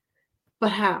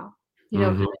 but how? Kind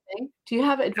of thing. Do you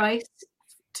have advice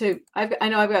I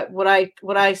know I've got what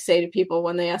I say to people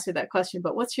when they ask me that question,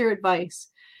 but what's your advice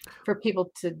for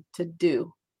people to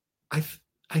do? I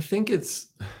think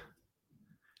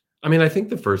I think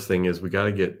the first thing is we got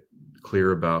to get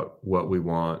clear about what we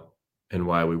want and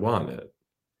why we want it.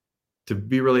 To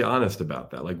be really honest about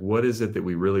that. Like, what is it that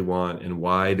we really want and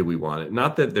why do we want it?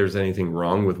 Not that there's anything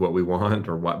wrong with what we want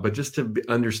or what, but just to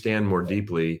understand more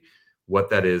deeply what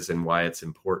that is and why it's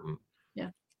important. Yeah.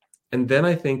 And then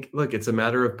I think, look, it's a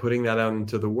matter of putting that out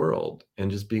into the world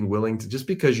and just being willing to, just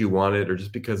because you want it or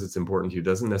just because it's important to you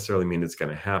doesn't necessarily mean it's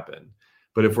going to happen.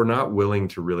 But if we're not willing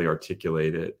to really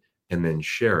articulate it and then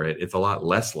share it, it's a lot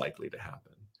less likely to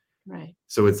happen. Right.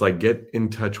 So it's like, get in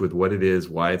touch with what it is,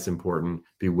 why it's important,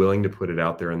 be willing to put it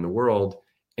out there in the world.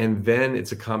 And then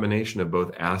it's a combination of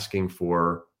both asking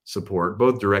for support,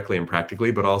 both directly and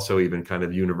practically, but also even kind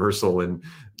of universal and,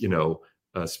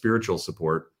 spiritual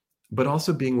support, but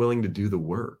also being willing to do the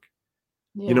work.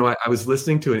 Yeah. I was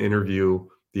listening to an interview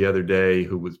the other day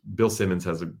who was Bill Simmons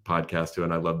has a podcast too.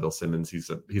 And I love Bill Simmons. He's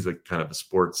a kind of a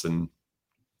sports and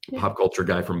pop culture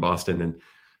guy from Boston. And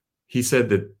he said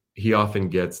that he often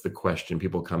gets the question,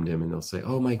 people come to him and they'll say,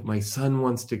 oh, my son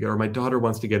wants to go, or my daughter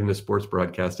wants to get into sports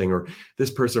broadcasting, or this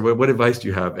person, what advice do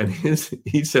you have? And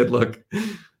he said, look,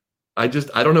 I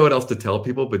don't know what else to tell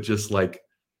people, but just like,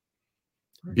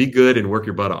 be good and work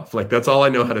your butt off. Like, that's all I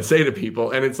know how to say to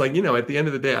people. And it's like, at the end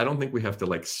of the day, I don't think we have to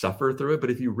like suffer through it.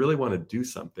 But if you really want to do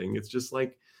something, it's just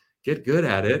like, get good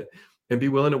at it and be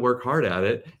willing to work hard at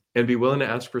it and be willing to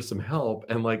ask for some help.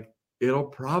 And like, it'll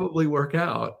probably work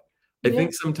out. I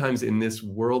think sometimes in this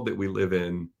world that we live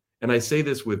in, and I say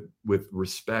this with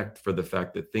respect for the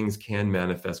fact that things can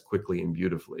manifest quickly and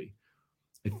beautifully.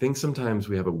 I think sometimes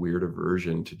we have a weird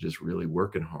aversion to just really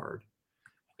working hard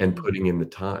and putting in the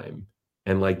time.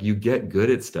 And like, you get good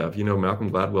at stuff.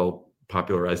 Malcolm Gladwell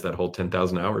popularized that whole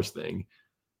 10,000 hours thing.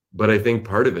 But I think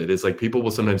part of it is like, people will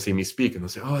sometimes see me speak and they'll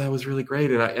say, oh, that was really great.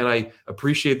 And I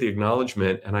appreciate the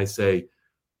acknowledgement. And I say,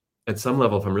 at some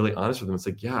level, if I'm really honest with them, it's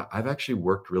like, yeah, I've actually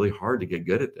worked really hard to get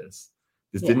good at this.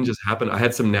 This didn't just happen. I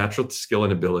had some natural skill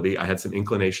and ability. I had some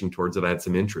inclination towards it. I had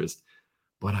some interest,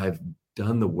 but I've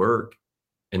done the work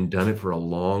and done it for a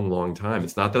long, long time.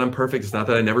 It's not that I'm perfect. It's not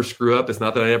that I never screw up. It's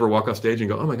not that I ever walk off stage and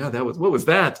go, oh my God, what was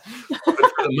that? But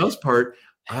for the most part,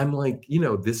 I'm like,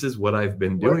 this is what I've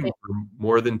been doing for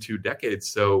more than 2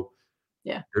 decades. So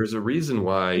there's a reason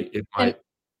why it might,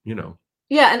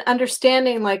 Yeah. And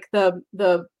understanding like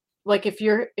like if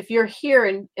you're here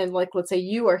and like, let's say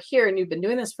you are here and you've been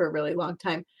doing this for a really long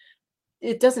time,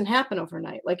 it doesn't happen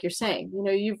overnight. Like you're saying,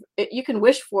 you can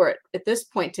wish for it at this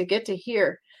point to get to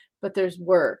here, but there's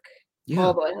work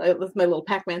all the way. With my little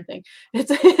Pac-Man thing,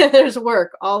 there's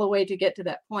work all the way to get to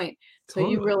that point. So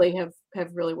you really have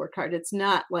really worked hard. It's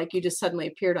not like you just suddenly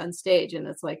appeared on stage and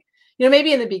it's like,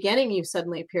 maybe in the beginning you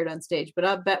suddenly appeared on stage, but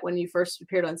I bet when you first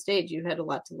appeared on stage, you had a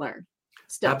lot to learn.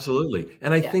 Still. Absolutely.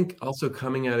 And I think also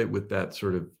coming at it with that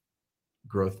sort of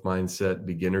growth mindset,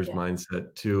 beginner's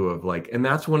mindset too, of like, and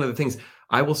that's one of the things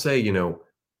I will say,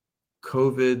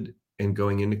 COVID and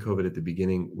going into COVID at the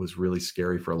beginning was really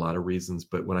scary for a lot of reasons.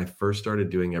 But when I first started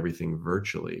doing everything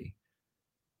virtually,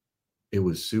 it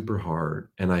was super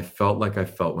hard. And I felt like I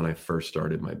felt when I first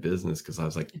started my business, because I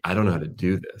was like, I don't know how to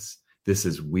do this. This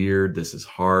is weird. This is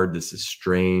hard. This is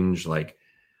strange.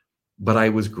 But I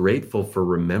was grateful for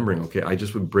remembering, okay, I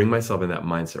just would bring myself in that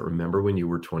mindset. Remember when you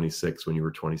were 26, when you were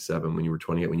 27, when you were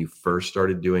 28, when you first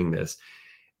started doing this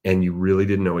and you really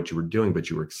didn't know what you were doing, but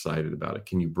you were excited about it.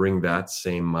 Can you bring that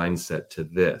same mindset to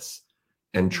this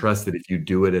and trust that if you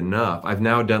do it enough? I've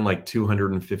now done like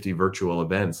 250 virtual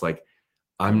events. Like,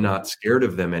 I'm not scared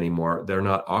of them anymore. They're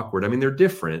not awkward. I mean, they're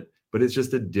different, but it's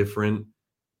just a different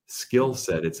skill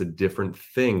set. It's a different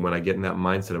thing when I get in that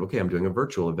mindset of, okay, I'm doing a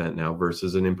virtual event now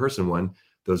versus an in-person one.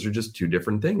 Those are just two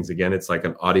different things. Again, it's like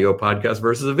an audio podcast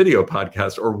versus a video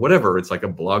podcast or whatever. It's like a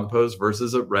blog post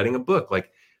versus writing a book.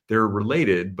 Like, they're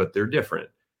related, but they're different.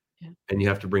 And you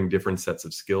have to bring different sets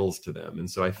of skills to them. And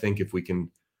so I think if we can,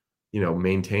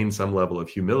 maintain some level of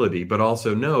humility, but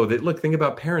also know that, look, think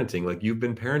about parenting. Like, you've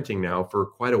been parenting now for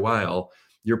quite a while.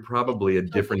 You're probably a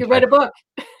different You write a book.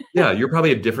 You're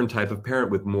probably a different type of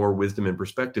parent with more wisdom and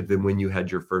perspective than when you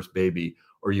had your first baby,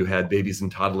 or you had babies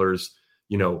and toddlers,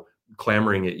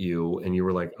 clamoring at you and you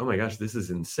were like, oh my gosh, this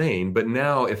is insane. But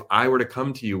now if I were to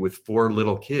come to you with 4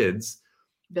 little kids,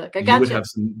 be like, you would have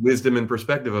some wisdom and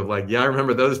perspective of like, yeah, I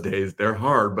remember those days. They're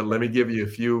hard, but let me give you a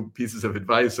few pieces of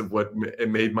advice of what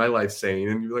made my life sane.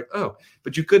 And you're like, oh,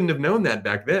 but you couldn't have known that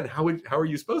back then. How are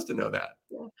you supposed to know that?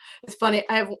 Yeah. It's funny.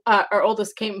 I have our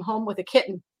oldest came home with a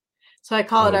kitten, so I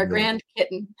call it our grand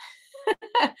kitten.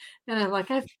 And I'm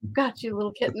like, I've got you,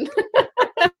 little kitten.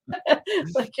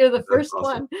 Like, you're the first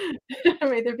one.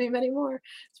 May there be many more.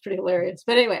 It's pretty hilarious.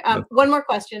 But anyway, one more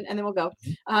question and then we'll go.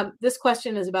 This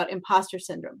question is about imposter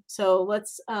syndrome. So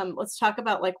let's talk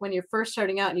about like when you're first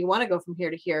starting out and you want to go from here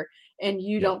to here and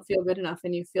you don't feel good enough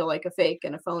and you feel like a fake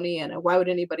and a phony and why would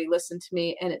anybody listen to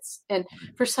me? And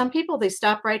for some people, they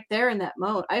stop right there in that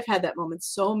moment. I've had that moment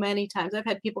so many times. I've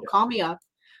had people call me up.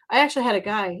 I actually had a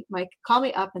guy, Mike, call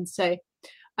me up and say,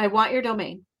 I want your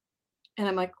domain. And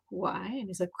I'm like, why? And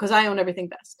he's like, because I own everything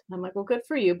best. And I'm like, well, good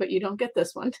for you, but you don't get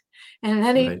this one. And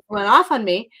then he went off on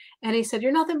me and he said,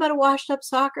 you're nothing but a washed up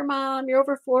soccer mom. You're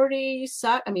over 40. You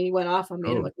suck. I mean, he went off on me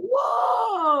and I'm like,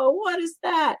 whoa, what is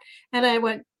that? And I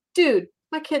went, dude,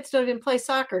 my kids don't even play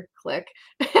soccer. Click.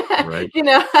 Right. And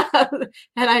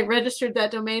I registered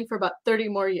that domain for about 30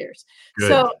 more years. Good.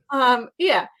 So,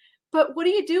 but what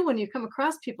do you do when you come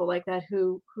across people like that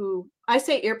who I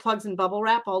say earplugs and bubble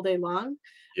wrap all day long?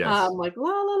 Yes. Like la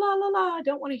la la la la, I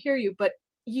don't want to hear you. But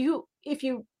if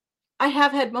you I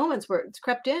have had moments where it's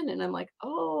crept in and I'm like,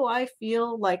 oh, I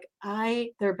feel like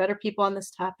there are better people on this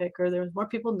topic, or there's more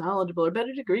people knowledgeable, or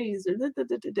better degrees, or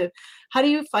how do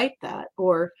you fight that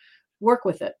or work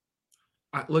with it?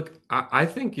 I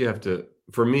think you have to,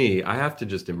 for me, I have to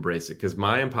just embrace it because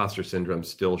my imposter syndrome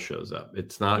still shows up.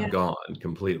 It's not Yeah. gone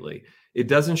completely. It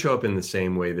doesn't show up in the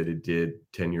same way that it did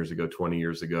 10 years ago, 20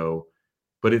 years ago,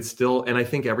 but it's still, and I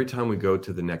think every time we go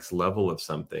to the next level of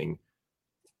something,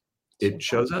 it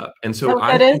shows up. And Is that so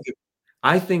what that is?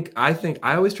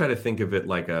 I always try to think of it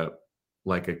like a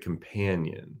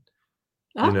companion,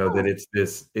 that Oh, it's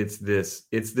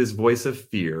this voice of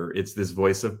fear. It's this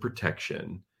voice of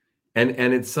protection. And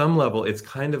at some level, it's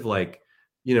kind of like,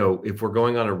 if we're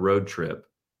going on a road trip,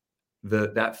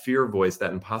 that fear voice,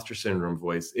 that imposter syndrome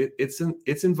voice,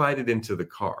 it's invited into the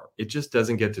car. It just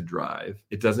doesn't get to drive.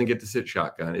 It doesn't get to sit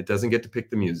shotgun. It doesn't get to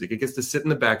pick the music. It gets to sit in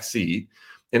the back seat.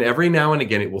 And every now and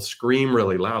again, it will scream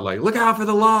really loud, like, look out for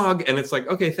the log. And it's like,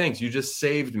 okay, thanks. You just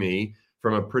saved me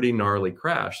from a pretty gnarly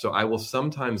crash. So I will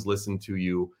sometimes listen to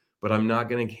you, but I'm not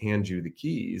going to hand you the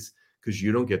keys because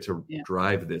you don't get to yeah,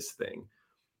 drive this thing.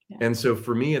 yeah, And so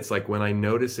for me, it's like when I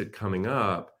notice it coming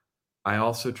up, I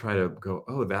also try to go,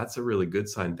 oh, that's a really good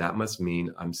sign. That must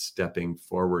mean I'm stepping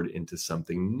forward into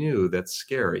something new that's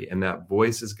scary. And that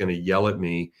voice is going to yell at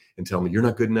me and tell me, you're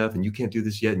not good enough and you can't do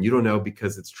this yet. And you don't know,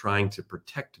 because it's trying to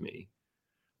protect me,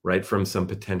 right, from some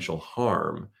potential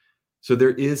harm. So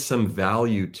there is some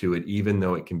value to it, even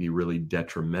though it can be really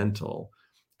detrimental.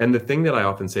 And the thing that I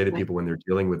often say to right. people when they're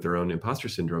dealing with their own imposter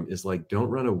syndrome is like, don't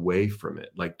run away from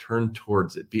it, like turn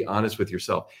towards it, be honest with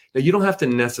yourself. Now, you don't have to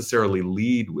necessarily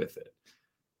lead with it,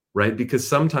 right? Because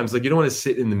sometimes, like, you don't want to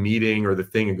sit in the meeting or the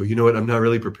thing and go, you know what, I'm not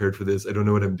really prepared for this. I don't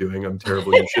know what I'm doing. I'm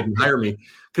terrible. You shouldn't hire me.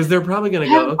 Because they're probably going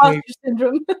I to have go, okay. imposter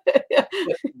syndrome. Yeah,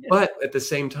 But at the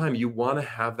same time, you want to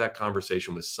have that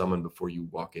conversation with someone before you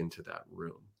walk into that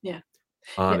room, yeah,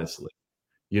 yeah. honestly.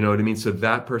 You know what I mean? So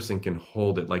that person can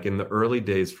hold it. Like in the early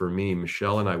days for me,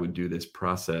 Michelle and I would do this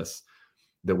process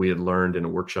that we had learned in a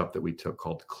workshop that we took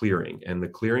called clearing. And the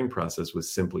clearing process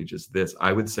was simply just this.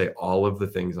 I would say all of the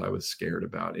things I was scared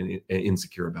about and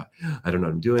insecure about. I don't know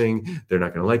what I'm doing. They're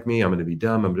not going to like me. I'm going to be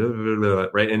dumb. I'm blah, blah, blah, blah,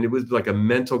 right? And it was like a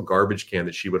mental garbage can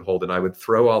that she would hold. And I would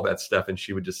throw all that stuff and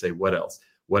she would just say, what else?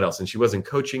 What else? And she wasn't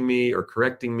coaching me or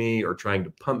correcting me or trying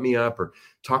to pump me up or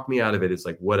talk me out of it. It's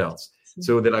like, what else?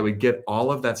 So that I would get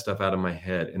all of that stuff out of my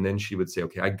head. And then she would say,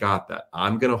 okay, I got that.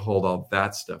 I'm going to hold all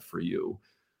that stuff for you.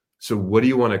 So what do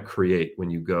you want to create when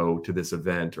you go to this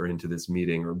event or into this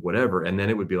meeting or whatever? And then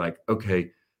it would be like, okay,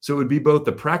 so it would be both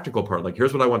the practical part, like,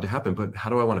 here's what I want to happen, but how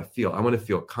do I want to feel? I want to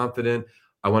feel confident.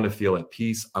 I want to feel at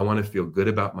peace. I want to feel good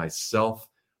about myself.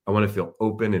 I want to feel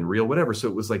open and real, whatever. So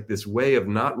it was like this way of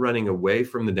not running away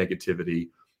from the negativity,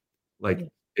 like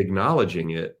acknowledging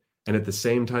it. And at the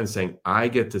same time saying, I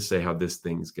get to say how this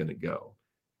thing's going to go.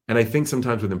 And I think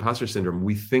sometimes with imposter syndrome,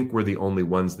 we think we're the only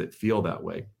ones that feel that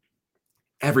way.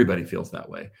 Everybody feels that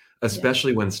way,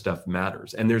 especially when stuff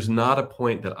matters. And there's not a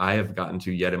point that I have gotten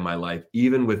to yet in my life,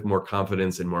 even with more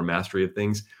confidence and more mastery of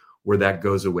things, where that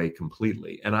goes away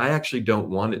completely. And I actually don't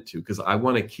want it to, because I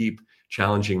want to keep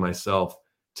challenging myself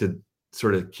to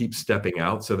sort of keep stepping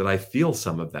out so that I feel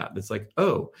some of that. It's like,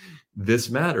 oh, this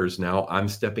matters now. I'm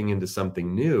stepping into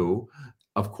something new.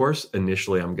 Of course,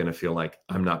 initially, I'm going to feel like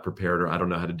I'm not prepared, or I don't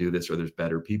know how to do this, or there's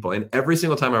better people. And every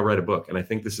single time I write a book, and I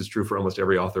think this is true for almost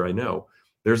every author I know,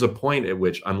 there's a point at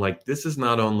which I'm like, this is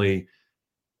not only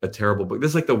a terrible book, this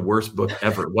is like the worst book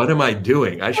ever. What am I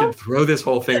doing? I should throw this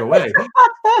whole thing away.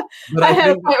 But I had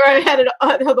a point where I had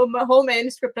my whole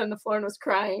manuscript on the floor and was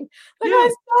crying. Like, I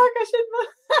suck. I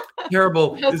should.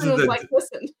 Terrible. My husband was like,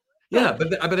 listen. Yeah,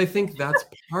 but I think that's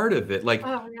part of it. Like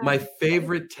my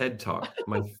favorite TED Talk,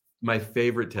 my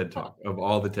favorite TED Talk of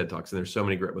all the TED Talks, and there's so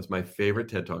many great ones. My favorite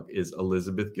TED Talk is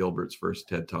Elizabeth Gilbert's first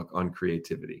TED Talk on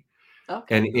creativity.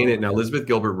 Okay. And in it, now Elizabeth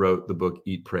Gilbert wrote the book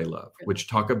Eat, Pray, Love, which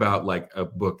talk about like a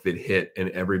book that hit and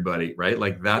everybody, right?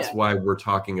 Like that's why we're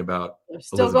talking about. They're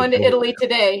still Elizabeth going to Gilbert Italy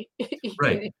today.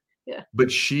 Right. Yeah.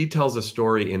 But she tells a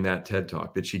story in that TED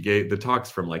Talk that she gave. The talk's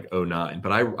from like 2009,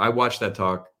 but I watched that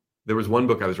talk. There was one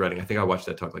book I was writing. I think I watched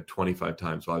that talk like 25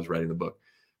 times while I was writing the book,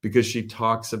 because she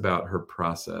talks about her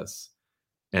process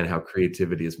and how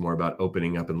creativity is more about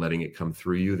opening up and letting it come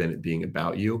through you than it being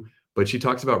about you. But she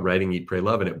talks about writing Eat, Pray,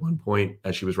 Love. And at one point,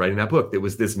 as she was writing that book, there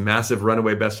was this massive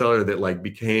runaway bestseller that like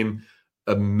became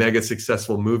a mega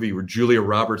successful movie where Julia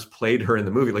Roberts played her in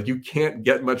the movie. Like, you can't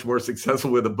get much more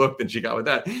successful with a book than she got with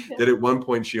that. Yeah. That at one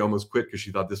point she almost quit because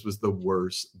she thought this was the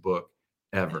worst book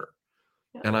ever.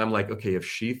 Yeah. And I'm like, okay, if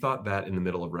she thought that in the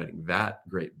middle of writing that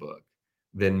great book,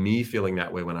 then me feeling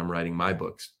that way when I'm writing my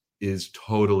books is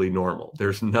totally normal.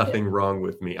 There's nothing wrong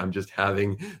with me. I'm just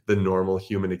having the normal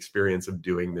human experience of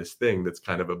doing this thing that's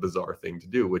kind of a bizarre thing to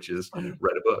do, which is write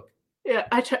a book. Yeah,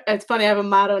 it's funny. I have a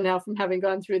motto now from having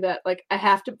gone through that. Like, I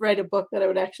have to write a book that I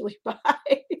would actually buy.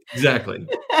 Exactly.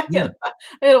 I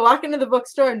gotta walk into the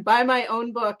bookstore and buy my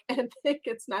own book and think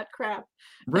it's not crap.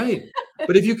 Right.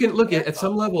 But if you can look at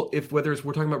some level, if whether it's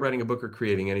we're talking about writing a book or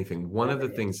creating anything, one of the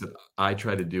things that I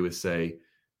try to do is say,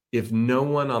 if no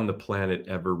one on the planet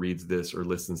ever reads this or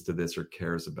listens to this or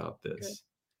cares about this,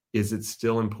 is it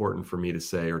still important for me to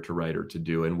say or to write or to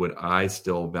do? And would I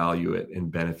still value it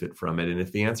and benefit from it? And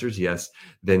if the answer is yes,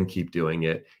 then keep doing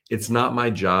it. It's not my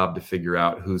job to figure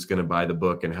out who's going to buy the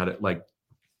book and how to, like,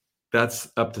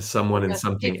 that's up to someone and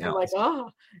something else. Like, oh,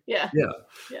 yeah.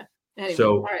 Anyway,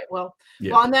 so, all right. Well,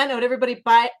 on that note, everybody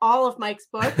buy all of Mike's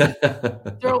books.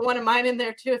 Throw one of mine in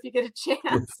there too if you get a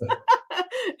chance.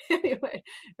 Anyway,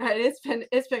 right. It's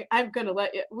been. I'm going to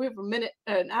let you. We have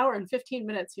an hour and 15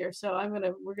 minutes here, so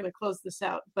we're gonna close this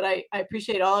out. But I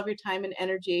appreciate all of your time and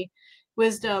energy,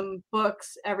 wisdom,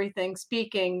 books, everything,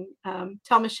 speaking.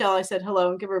 Tell Michelle I said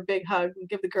hello and give her a big hug and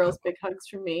give the girls big hugs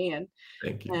from me. And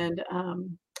thank you. And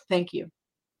thank you.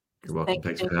 You're welcome.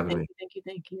 Thanks for having me.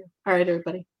 Thank you. All right,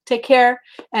 everybody. Take care.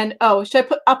 And I'll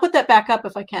put that back up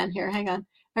if I can here. Hang on.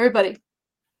 Everybody.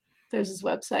 There's his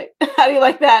website. How do you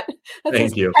like that? That's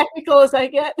Thank you. Technical as I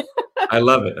get. I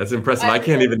love it. That's impressive. I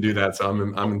can't even do that, so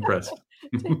I'm impressed.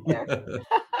 Take care.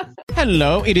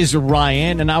 Hello, it is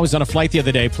Ryan, and I was on a flight the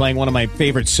other day playing one of my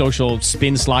favorite social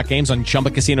spin slot games on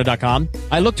ChumbaCasino.com.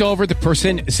 I looked over at the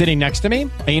person sitting next to me,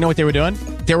 and you know what they were doing?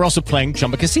 They were also playing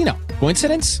Chumba Casino.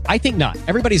 Coincidence? I think not.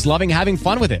 Everybody's loving having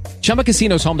fun with it. Chumba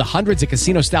Casino is home to hundreds of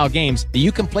casino-style games that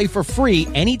you can play for free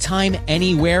anytime,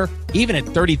 anywhere, even at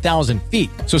 30,000 feet.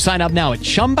 So sign up now at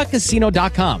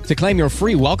ChumbaCasino.com to claim your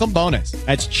free welcome bonus.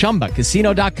 That's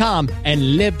ChumbaCasino.com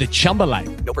and live the Chumba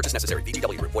life. No purchase necessary.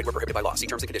 VGW. Void where prohibited by law. See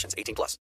terms and conditions. 18+.